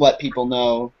just let people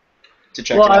know to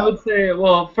check it out? Well, I would say,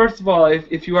 first of all,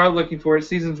 if you are looking for it,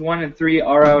 seasons 1 and 3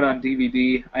 are out on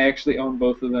DVD. I actually own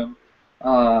both of them.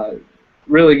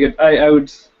 Really good. I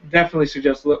would definitely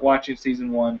suggest watching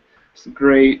season 1. It's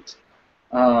great.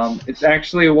 It's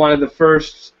actually one of the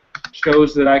first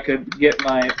shows that I could get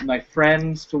my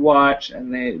friends to watch,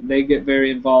 and they get very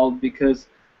involved because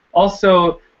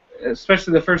also,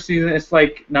 especially the first season, it's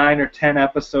like 9 or 10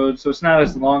 episodes, so it's not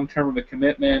as long-term of a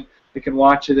commitment. They can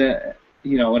watch it,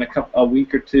 in a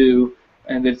week or 2,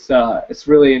 and it's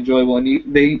really enjoyable, and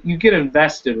you get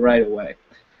invested right away.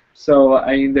 So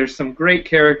I mean, there's some great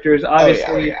characters.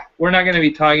 Obviously, we're not going to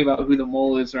be talking about who the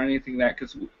mole is or anything like that,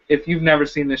 because if you've never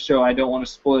seen this show, I don't want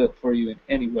to spoil it for you in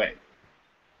any way.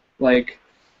 Like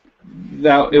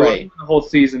that, it wasn't the whole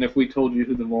season if we told you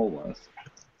who the mole was.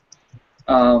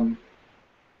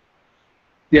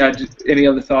 Any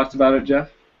other thoughts about it, Jeff?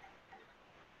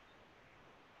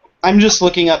 I'm just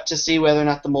looking up to see whether or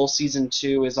not The Mole Season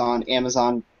 2 is on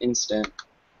Amazon Instant.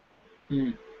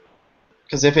 Because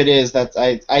Because if it is,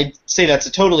 I'd say that's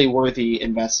a totally worthy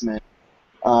investment.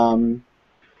 At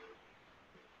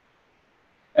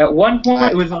one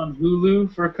point, it was on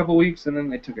Hulu for a couple weeks, and then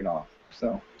they took it off.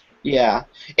 So yeah,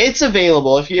 it's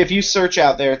available. If you search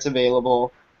out there, it's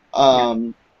available. I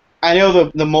know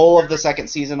the Mole of the second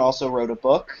season also wrote a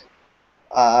book,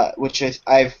 which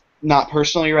I've not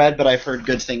personally read, but I've heard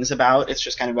good things about. It's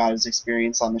just kind of about his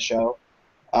experience on the show.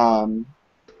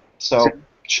 So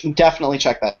definitely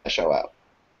check that show out.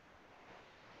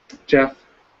 Jeff.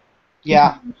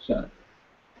 Yeah.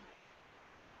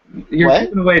 You're What?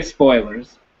 giving away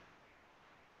spoilers.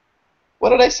 What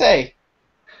did I say?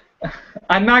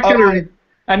 I'm not gonna.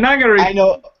 I'm not gonna. I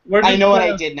know. I know what I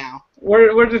gonna- did now.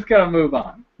 We're just gonna move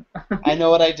on. I know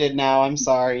what I did now. I'm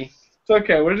sorry. It's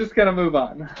okay. We're just gonna move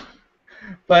on.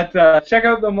 But check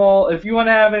out the Mole. If you want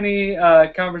to have any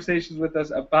conversations with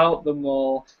us about the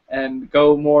Mole and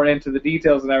go more into the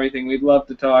details and everything, we'd love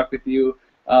to talk with you.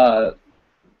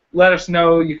 Let us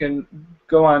know. You can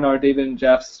go on our David and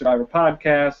Jeff's Survivor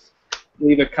podcast,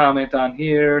 leave a comment on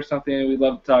here or something. We'd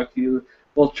love to talk to you.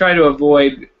 We'll try to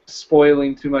avoid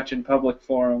spoiling too much in public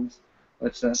forums,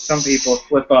 which some people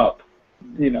slip up,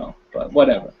 but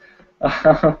whatever.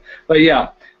 But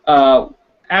yeah,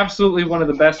 absolutely one of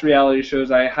the best reality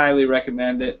shows. I highly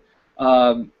recommend it.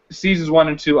 Seasons 1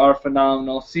 and 2 are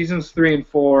phenomenal. Seasons 3 and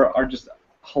 4 are just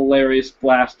hilarious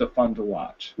blast of fun to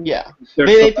watch. Yeah, They're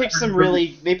they so- picked some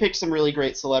really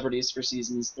great celebrities for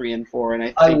seasons 3 and 4, and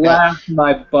I I think laughed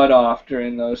my butt off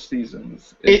during those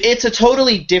seasons. it's a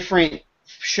totally different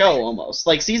show almost.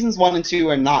 Like seasons 1 and 2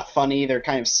 are not funny; they're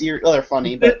kind of serious. Well, they're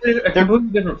funny, but It's a completely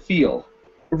different feel.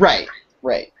 right.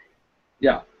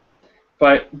 Yeah,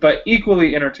 but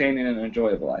equally entertaining and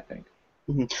enjoyable, I think.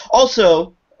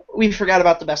 Also, we forgot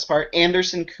about the best part.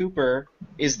 Anderson Cooper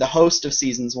is the host of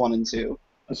seasons 1 and 2,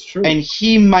 That's true. and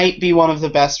he might be one of the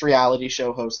best reality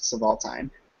show hosts of all time.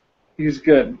 He's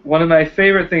good. One of my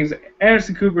favorite things,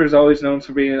 Anderson Cooper is always known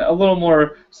for being a little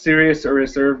more serious or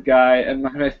reserved guy, and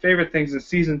one of my favorite things in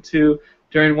season 2,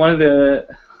 during one of the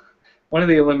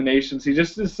eliminations, he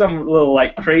just does some little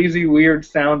like crazy weird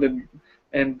sound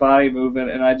and body movement,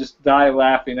 and I just die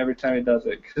laughing every time he does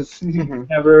it because you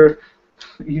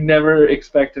never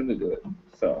expect him to do it.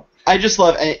 So I just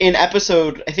love I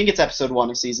think it's episode 1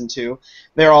 of season 2.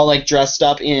 They're all like dressed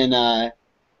up in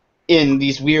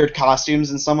these weird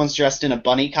costumes, and someone's dressed in a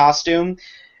bunny costume,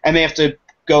 and they have to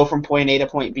go from point A to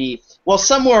point B. Well,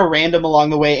 somewhere random along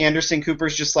the way, Anderson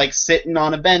Cooper's just like sitting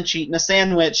on a bench eating a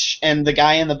sandwich, and the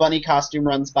guy in the bunny costume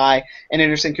runs by, and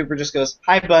Anderson Cooper just goes,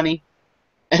 "Hi, bunny,"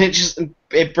 and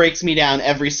it breaks me down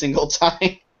every single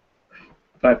time.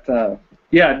 But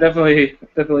yeah, definitely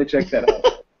check that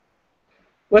out.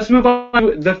 Let's move on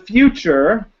to the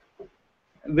future.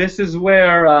 This is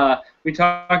where we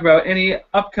talk about any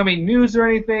upcoming news or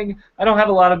anything. I don't have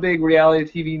a lot of big reality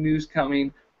TV news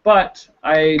coming, but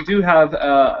I do have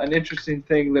an interesting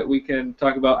thing that we can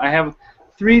talk about. I have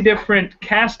 3 different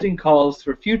casting calls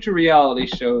for future reality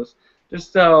shows.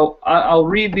 Just I'll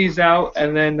read these out,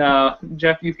 and then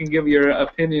Jeff, you can give your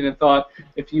opinion and thought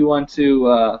if you want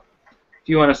to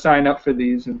sign up for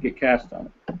these and get cast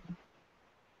on it.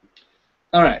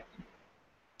 All right.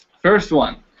 First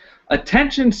one.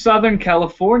 Attention Southern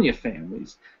California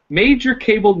families. Major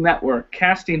cable network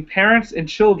casting parents and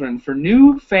children for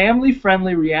new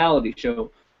family-friendly reality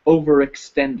show,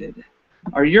 Overextended.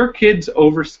 Are your kids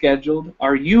overscheduled?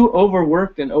 Are you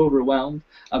overworked and overwhelmed?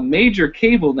 A major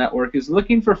cable network is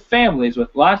looking for families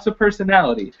with lots of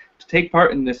personality to take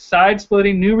part in this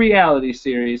side-splitting new reality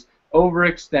series,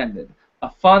 Overextended. A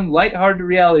fun, lighthearted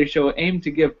reality show aimed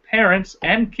to give parents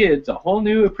and kids a whole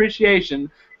new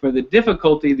appreciation for the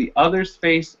difficulty the others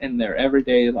face in their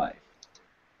everyday life.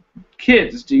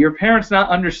 Kids, do your parents not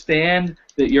understand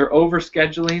that you're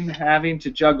overscheduling, having to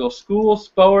juggle school,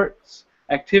 sports,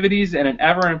 activities, and an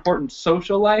ever-important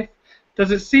social life?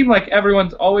 Does it seem like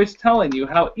everyone's always telling you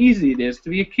how easy it is to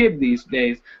be a kid these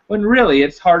days, when really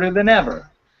it's harder than ever?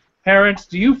 Parents,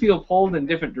 do you feel pulled in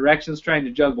different directions trying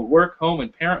to juggle work, home,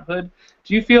 and parenthood?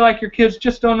 Do you feel like your kids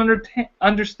just don't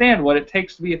understand what it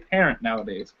takes to be a parent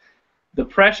nowadays? The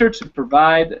pressure to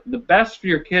provide the best for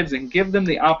your kids and give them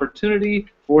the opportunity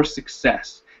for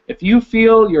success. If you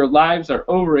feel your lives are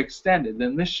overextended,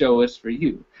 then this show is for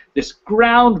you. This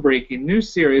groundbreaking new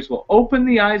series will open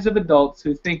the eyes of adults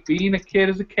who think being a kid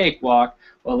is a cakewalk,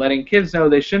 while letting kids know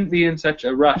they shouldn't be in such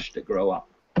a rush to grow up.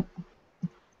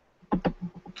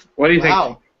 What do you think?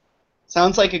 Wow.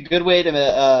 Sounds like a good way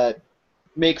to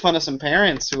make fun of some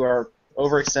parents who are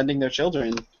overextending their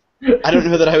children. I don't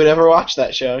know that I would ever watch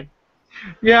that show.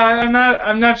 Yeah,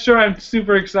 I'm not sure I'm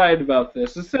super excited about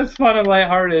this. It says fun and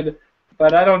lighthearted,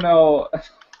 but I don't know.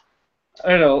 I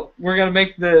don't know. We're gonna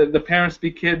make the parents be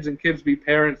kids and kids be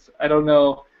parents. I don't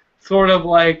know. Sort of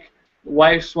like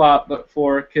wife swap, but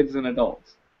for kids and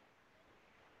adults.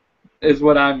 Is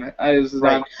what I'm.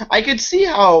 Right. I could see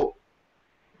how.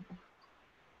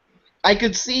 I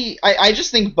just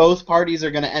think both parties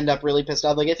are going to end up really pissed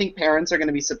off. Like, I think parents are going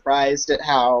to be surprised at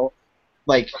how,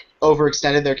 like,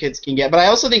 overextended their kids can get. But I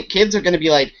also think kids are going to be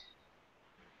like,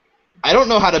 I don't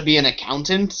know how to be an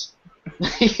accountant.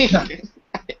 I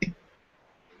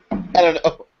don't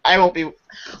know. I won't be.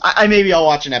 Maybe I'll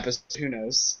watch an episode. Who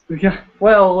knows? Yeah.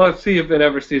 Well, let's see if it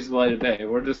ever sees the light of day.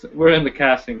 We're in the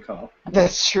casting call.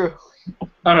 That's true.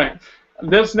 All right.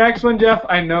 This next one, Jeff,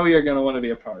 I know you're going to want to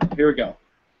be a part of. Here we go.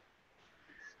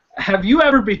 Have you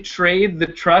ever betrayed the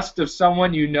trust of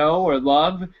someone you know or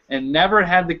love and never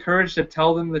had the courage to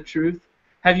tell them the truth?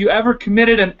 Have you ever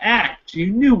committed an act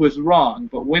you knew was wrong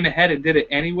but went ahead and did it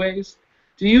anyways?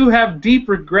 Do you have deep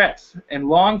regrets and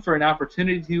long for an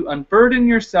opportunity to unburden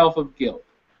yourself of guilt?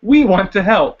 We want to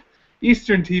help.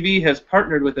 Eastern TV has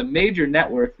partnered with a major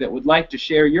network that would like to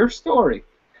share your story.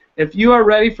 If you are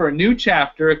ready for a new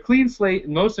chapter, a clean slate,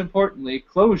 and most importantly,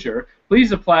 closure,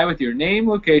 please apply with your name,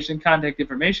 location, contact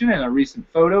information, and a recent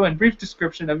photo and brief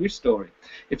description of your story.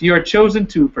 If you are chosen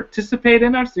to participate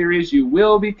in our series, you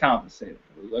will be compensated.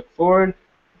 We look forward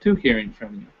to hearing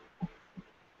from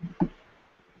you.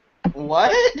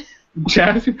 What?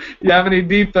 Jeff, do you have any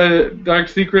deep, dark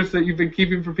secrets that you've been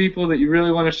keeping for people that you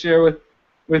really want to share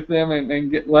with them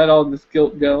and let all this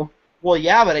guilt go? Well,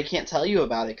 yeah, but I can't tell you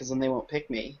about it because then they won't pick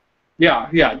me.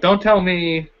 Yeah. Don't tell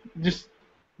me. Just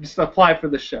apply for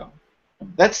the show.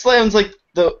 That sounds like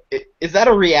is that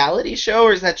a reality show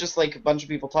or is that just like a bunch of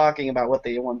people talking about what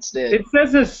they once did? It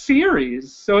says a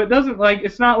series, so it doesn't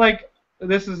it's not like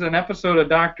this is an episode of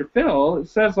Dr. Phil. It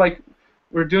says like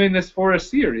we're doing this for a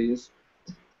series.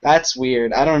 That's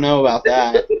weird. I don't know about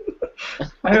that.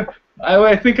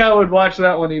 I think I would watch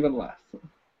that one even less.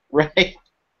 Right.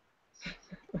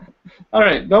 All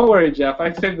right, don't worry, Jeff.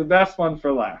 I saved the best one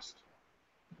for last.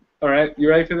 All right, you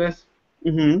ready for this?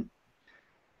 Mm-hmm.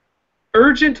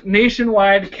 Urgent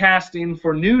nationwide casting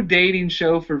for new dating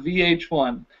show for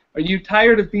VH1. Are you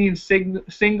tired of being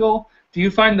single? Do you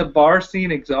find the bar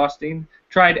scene exhausting?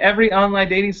 Tried every online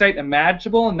dating site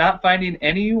imaginable and not finding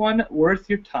anyone worth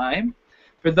your time?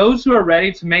 For those who are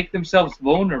ready to make themselves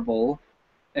vulnerable,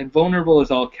 and vulnerable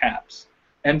is all caps,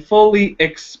 and fully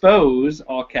expose,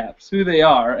 all caps, who they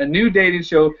are, a new dating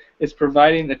show is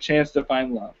providing a chance to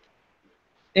find love.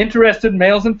 Interested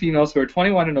males and females who are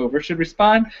 21 and over should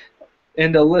respond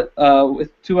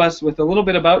to us with a little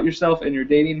bit about yourself and your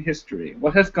dating history.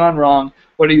 What has gone wrong?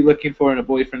 What are you looking for in a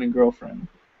boyfriend and girlfriend?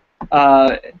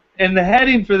 And the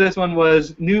heading for this one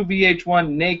was New VH1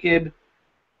 Naked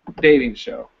Dating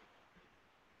Show.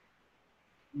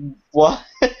 What?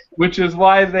 Which is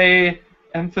why they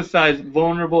emphasize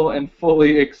vulnerable and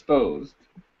fully exposed.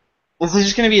 Is it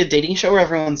just going to be a dating show where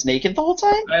everyone's naked the whole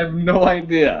time? I have no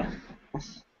idea.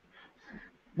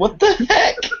 What the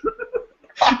heck?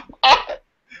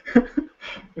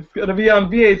 It's going to be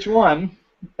on VH1.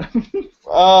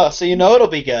 So you know it'll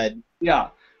be good. Yeah.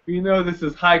 You know this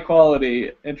is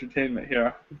high-quality entertainment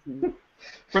here.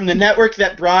 From the network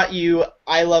that brought you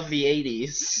I Love the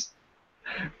 80s.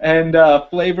 And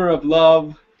Flavor of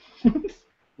Love.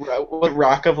 What,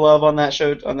 Rock of Love on that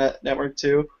show, on that network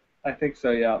too? I think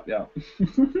so, yeah.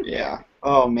 Yeah.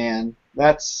 Oh, man.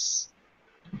 That's...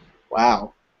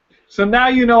 Wow. So now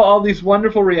you know all these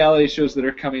wonderful reality shows that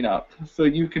are coming up. So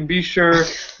you can be sure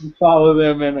to follow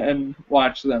them and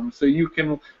watch them. So you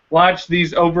can watch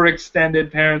these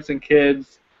overextended parents and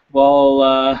kids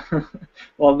while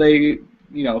while they,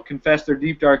 confess their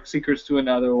deep dark secrets to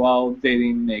another while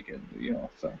dating naked,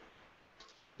 so.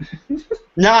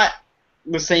 Not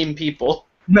the same people.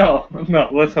 No,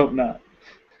 let's hope not.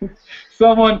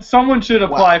 Someone should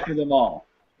apply for them all.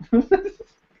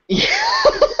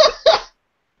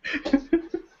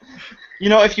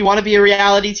 If you want to be a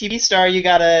reality TV star, you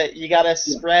gotta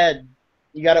spread.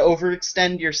 You gotta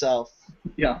overextend yourself.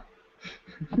 Yeah.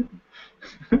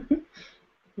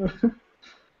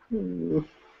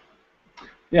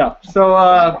 Yeah.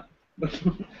 So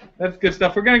that's good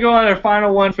stuff. We're gonna go on our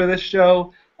final one for this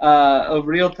show of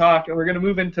Real Talk, and we're gonna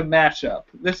move into Mashup.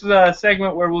 This is a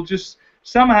segment where we'll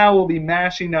be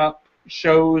mashing up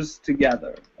shows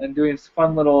together and doing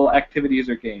fun little activities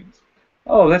or games.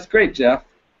 Oh, that's great, Jeff.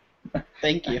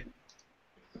 Thank you.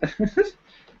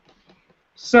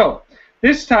 So,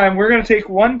 this time we're going to take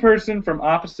one person from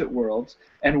Opposite Worlds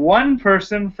and one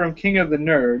person from King of the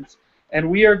Nerds, and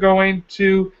we are going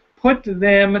to put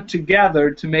them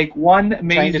together to make one amazing...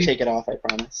 I'm trying to take it off, I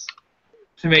promise.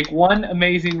 to make one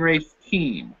Amazing Race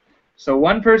team. So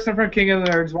one person from King of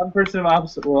the Nerds, one person of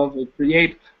Opposite World will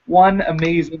create one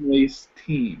Amazing Race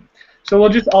team. So we'll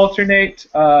just alternate.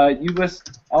 I'll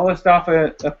list off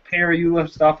a pair, you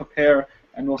list off a pair,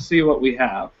 and we'll see what we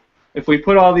have. If we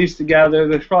put all these together,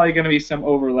 there's probably going to be some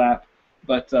overlap.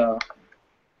 But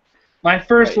my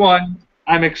first one,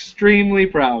 I'm extremely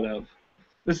proud of.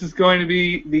 This is going to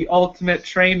be the ultimate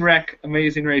train wreck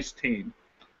Amazing Race team.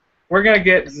 We're going to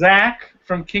get Zach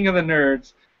from King of the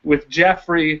Nerds with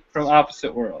Jeffrey from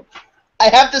Opposite World. I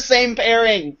have the same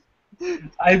pairing.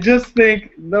 I just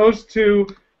think those two,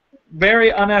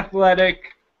 very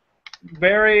unathletic,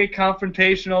 very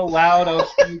confrontational, loud,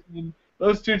 outspoken,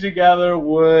 those two together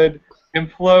would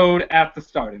implode at the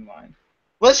starting line.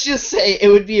 Let's just say it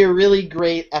would be a really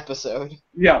great episode.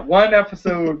 Yeah, one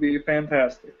episode would be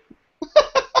fantastic.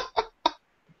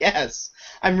 Yes.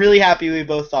 I'm really happy we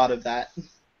both thought of that.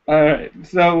 Alright,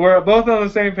 so we're both on the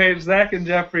same page. Zach and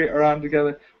Jeffrey are on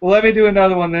together. Well, let me do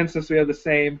another one then since we have the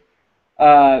same.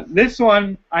 This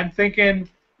one, I'm thinking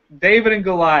David and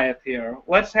Goliath here.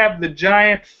 Let's have the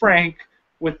giant Frank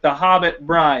with the Hobbit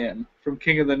Brian from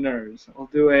King of the Nerds. We'll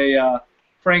do a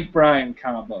Frank-Brian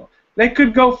combo. They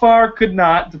could go far, could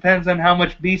not. Depends on how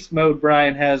much beast mode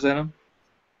Brian has in him.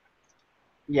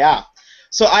 Yeah.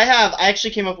 So I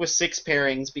actually came up with 6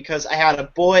 pairings because I have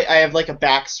like a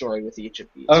backstory with each of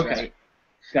these. Okay. Right?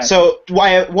 Gotcha. So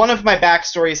one of my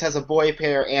backstories has a boy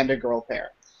pair and a girl pair.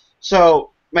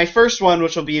 So my first one,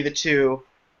 which will be the two,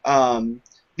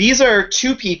 these are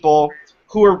two people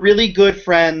who were really good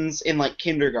friends in like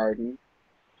kindergarten.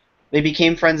 They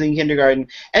became friends in kindergarten,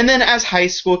 and then as high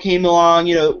school came along,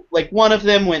 like one of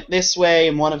them went this way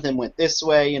and one of them went this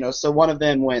way. So one of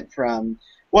them went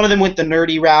the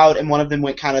nerdy route, and one of them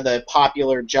went kind of the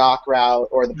popular jock route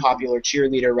or the popular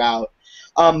cheerleader route.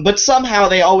 But somehow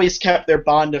they always kept their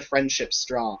bond of friendship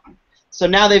strong. So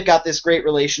now they've got this great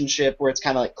relationship where it's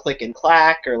kind of like click and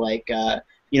clack, or like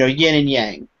yin and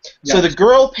yang. Yeah. So the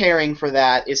girl pairing for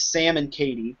that is Sam and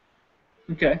Katie.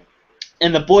 Okay.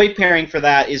 And the boy pairing for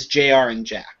that is JR and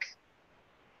Jack.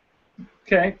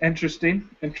 Okay, interesting.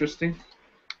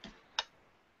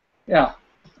 Yeah.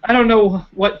 I don't know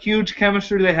what huge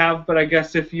chemistry they have, but I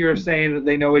guess if you're saying that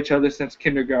they know each other since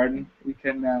kindergarten, we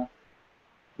can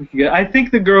get. I think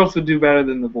the girls would do better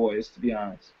than the boys, to be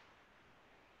honest.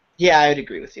 Yeah, I would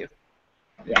agree with you.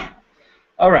 Yeah.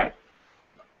 All right.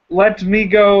 Let me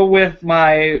go with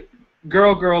my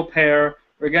girl pair.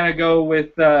 We're gonna go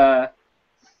with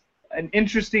an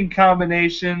interesting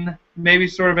combination, maybe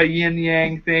sort of a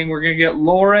yin-yang thing. We're going to get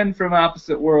Lauren from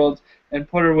Opposite Worlds and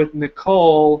put her with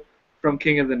Nicole from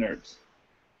King of the Nerds.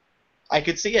 I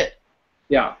could see it.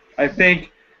 Yeah, I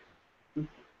think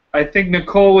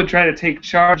Nicole would try to take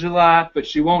charge a lot, but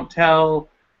she won't tell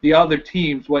the other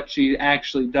teams what she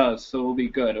actually does, so it'll be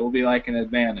good. It'll be like an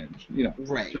advantage,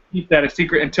 Right. Keep that a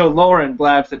secret until Lauren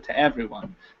blabs it to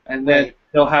everyone, and then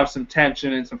they'll have some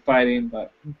tension and some fighting.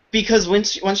 But because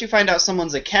once you find out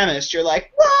someone's a chemist, you're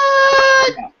like,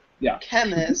 what? Yeah.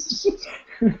 Chemist.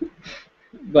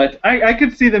 But I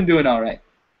could see them doing all right.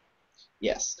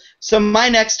 Yes. So my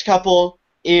next couple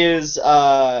is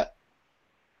I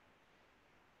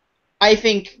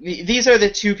think these are the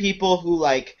two people who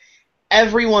like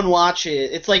everyone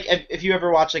watches. It's like if you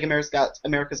ever watch like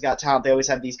America's Got Talent, they always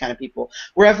have these kind of people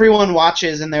where everyone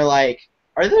watches and they're like,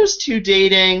 are those two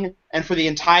dating? And for the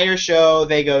entire show,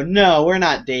 they go, no, we're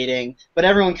not dating. But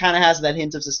everyone kind of has that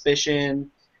hint of suspicion,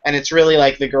 and it's really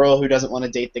like the girl who doesn't want to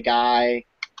date the guy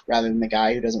rather than the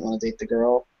guy who doesn't want to date the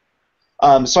girl.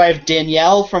 So I have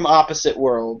Danielle from Opposite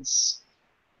Worlds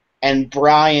and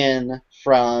Brian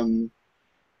from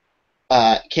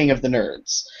King of the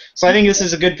Nerds. So I think this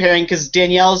is a good pairing because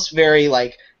Danielle's very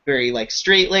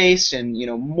straight-laced and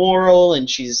moral, and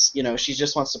she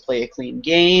just wants to play a clean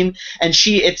game, and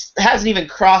it hasn't even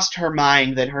crossed her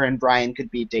mind that her and Brian could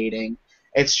be dating.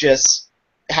 It's just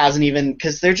hasn't even,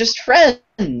 because they're just friends.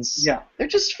 Yeah, they're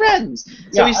just friends.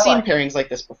 So we've seen pairings like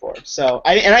this before. So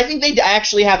I think they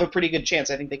actually have a pretty good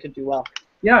chance. I think they could do well.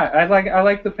 Yeah, I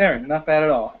like the pairing. Not bad at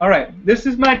all. All right, this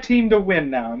is my team to win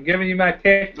now. I'm giving you my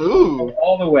pick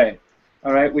all the way.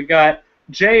 All right, we got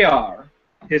JR.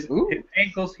 His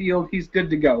ankle's healed. He's good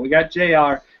to go. We got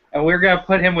JR, and we're going to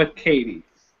put him with Katie.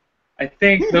 I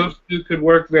think those two could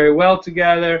work very well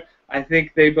together. I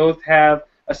think they both have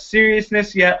a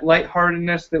seriousness yet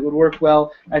lightheartedness that would work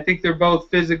well. I think they're both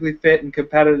physically fit and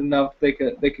competitive enough they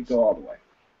could go all the way.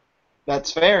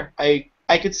 That's fair. I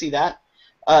could see that.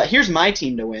 Here's my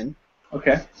team to win.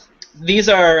 Okay. These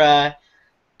are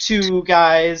two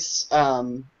guys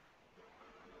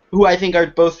who I think are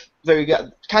both very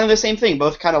good. Kind of the same thing.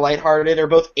 Both kind of lighthearted, or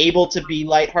both able to be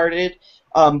lighthearted.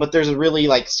 But there's a really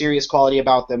like serious quality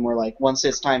about them. Where like once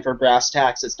it's time for brass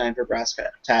tacks, it's time for brass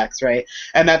tacks, right?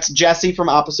 And that's Jesse from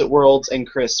Opposite Worlds and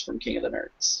Chris from King of the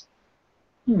Nerds.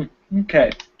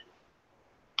 Okay.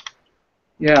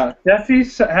 Yeah, Jesse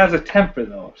has a temper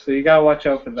though, so you gotta watch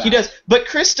out for that. He does, but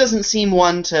Chris doesn't seem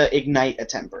one to ignite a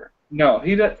temper. No,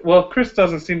 he does. Well, Chris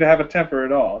doesn't seem to have a temper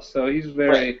at all, so he's very.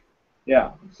 Right.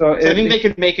 Yeah. So I think they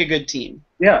could make a good team.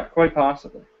 Yeah, quite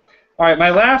possibly. All right, my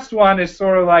last one is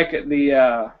sort of like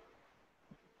the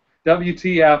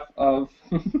WTF of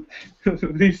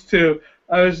these two.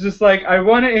 I was just like, I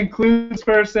want to include this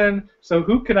person, so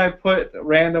who can I put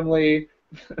randomly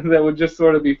that would just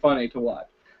sort of be funny to watch?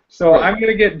 So I'm going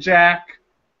to get Jack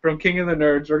from King of the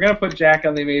Nerds. We're going to put Jack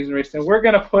on The Amazing Race, and we're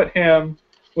going to put him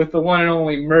with the one and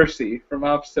only Mercy from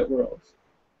Opposite Worlds.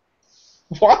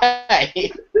 Why?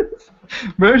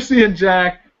 Mercy and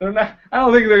Jack, I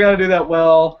don't think they're going to do that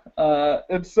well.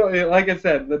 It's so, like I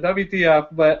said, the WTF,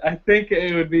 but I think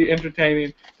it would be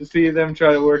entertaining to see them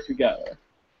try to work together.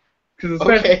 Because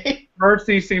especially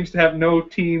Mercy seems to have no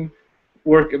team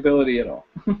work ability at all.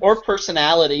 Or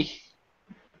personality.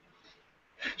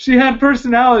 She had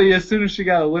personality as soon as she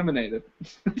got eliminated.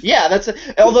 Yeah,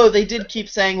 although they did keep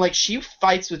saying like she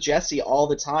fights with Jesse all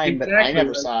the time, Exactly. But I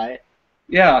never saw it.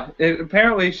 Yeah,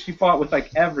 apparently she fought with like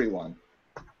everyone.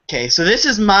 Okay, so this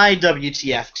is my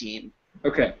WTF team.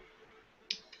 Okay.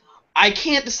 I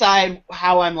can't decide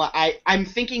how I'm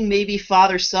thinking maybe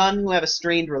father-son who have a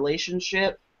strained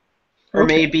relationship. Or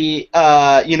maybe,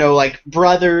 like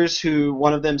brothers who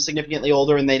one of them's significantly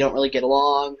older and they don't really get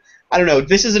along. I don't know.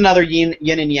 This is another yin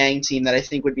and yang team that I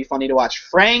think would be funny to watch.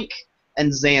 Frank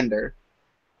and Xander.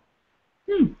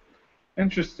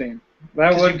 Interesting.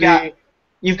 That would be.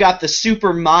 You've got the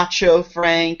super macho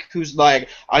Frank, who's like,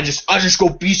 I just go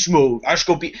beast mode. I just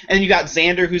go beast. And you got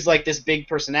Xander, who's like this big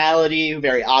personality,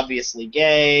 very obviously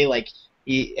gay. Like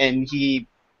he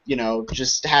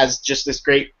just has just this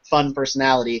great fun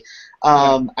personality.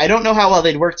 I don't know how well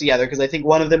they'd work together because I think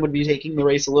one of them would be taking the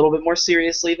race a little bit more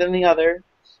seriously than the other.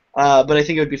 But I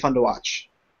think it would be fun to watch.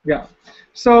 Yeah.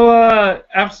 So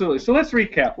absolutely. So let's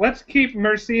recap. Let's keep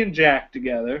Mercy and Jack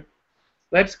together.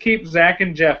 Let's keep Zach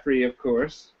and Jeffrey, of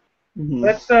course. Mm-hmm.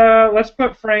 Let's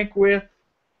put Frank with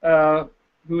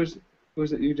who is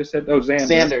it you just said? Oh, Xander.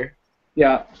 Xander.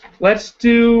 Yeah. Let's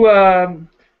do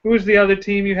who was the other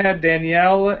team you had?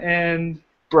 Danielle and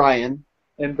Brian.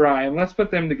 And Brian. Let's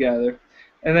put them together.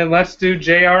 And then let's do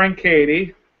JR and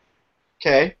Katie.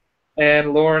 Okay.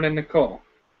 And Lauren and Nicole.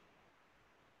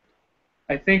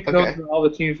 I think those are all the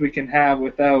teams we can have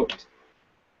without,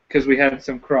 because we had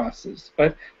some crosses.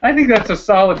 But I think that's a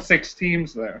solid 6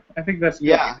 teams there. I think that's good.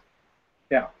 Yeah.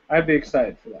 Yeah, I'd be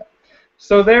excited for that.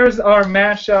 So there's our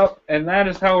mashup, and that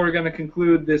is how we're going to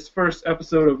conclude this first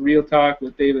episode of Real Talk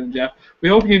with David and Jeff. We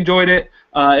hope you enjoyed it.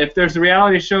 If there's a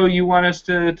reality show you want us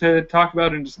to talk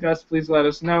about and discuss, please let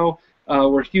us know.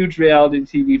 We're huge reality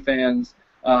TV fans.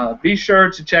 Be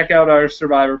sure to check out our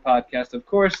Survivor podcast, of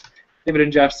course. David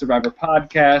and Jeff's Survivor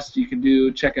Podcast. You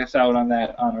can check us out on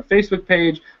that on our Facebook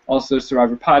page, also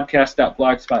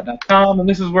survivorpodcast.blogspot.com. And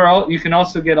this is where you can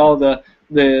also get all the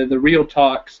real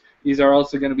talks. These are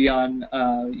also going to be on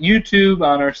YouTube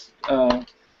on our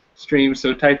stream.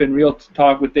 So type in Real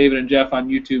Talk with David and Jeff on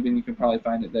YouTube, and you can probably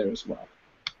find it there as well.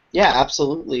 Yeah,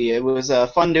 absolutely. It was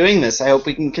fun doing this. I hope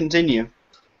we can continue.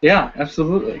 Yeah,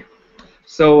 absolutely.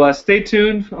 So stay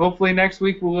tuned. Hopefully next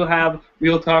week we'll have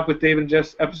Real Talk with David and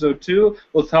Jeff's episode 2.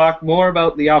 We'll talk more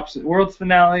about the Opposite Worlds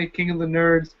finale, King of the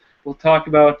Nerds. We'll talk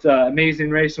about Amazing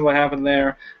Race and what happened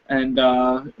there, and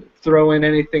throw in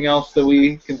anything else that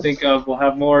we can think of. We'll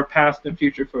have more past and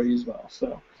future for you as well.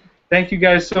 So thank you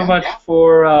guys so much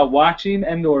for watching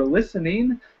and or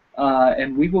listening,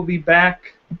 and we will be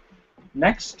back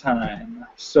next time.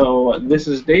 So this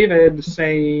is David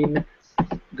saying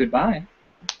goodbye.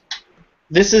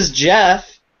 This is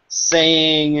Jeff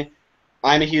saying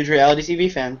I'm a huge reality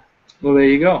TV fan. Well, there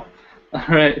you go. All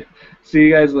right. See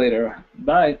you guys later.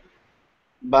 Bye.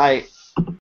 Bye.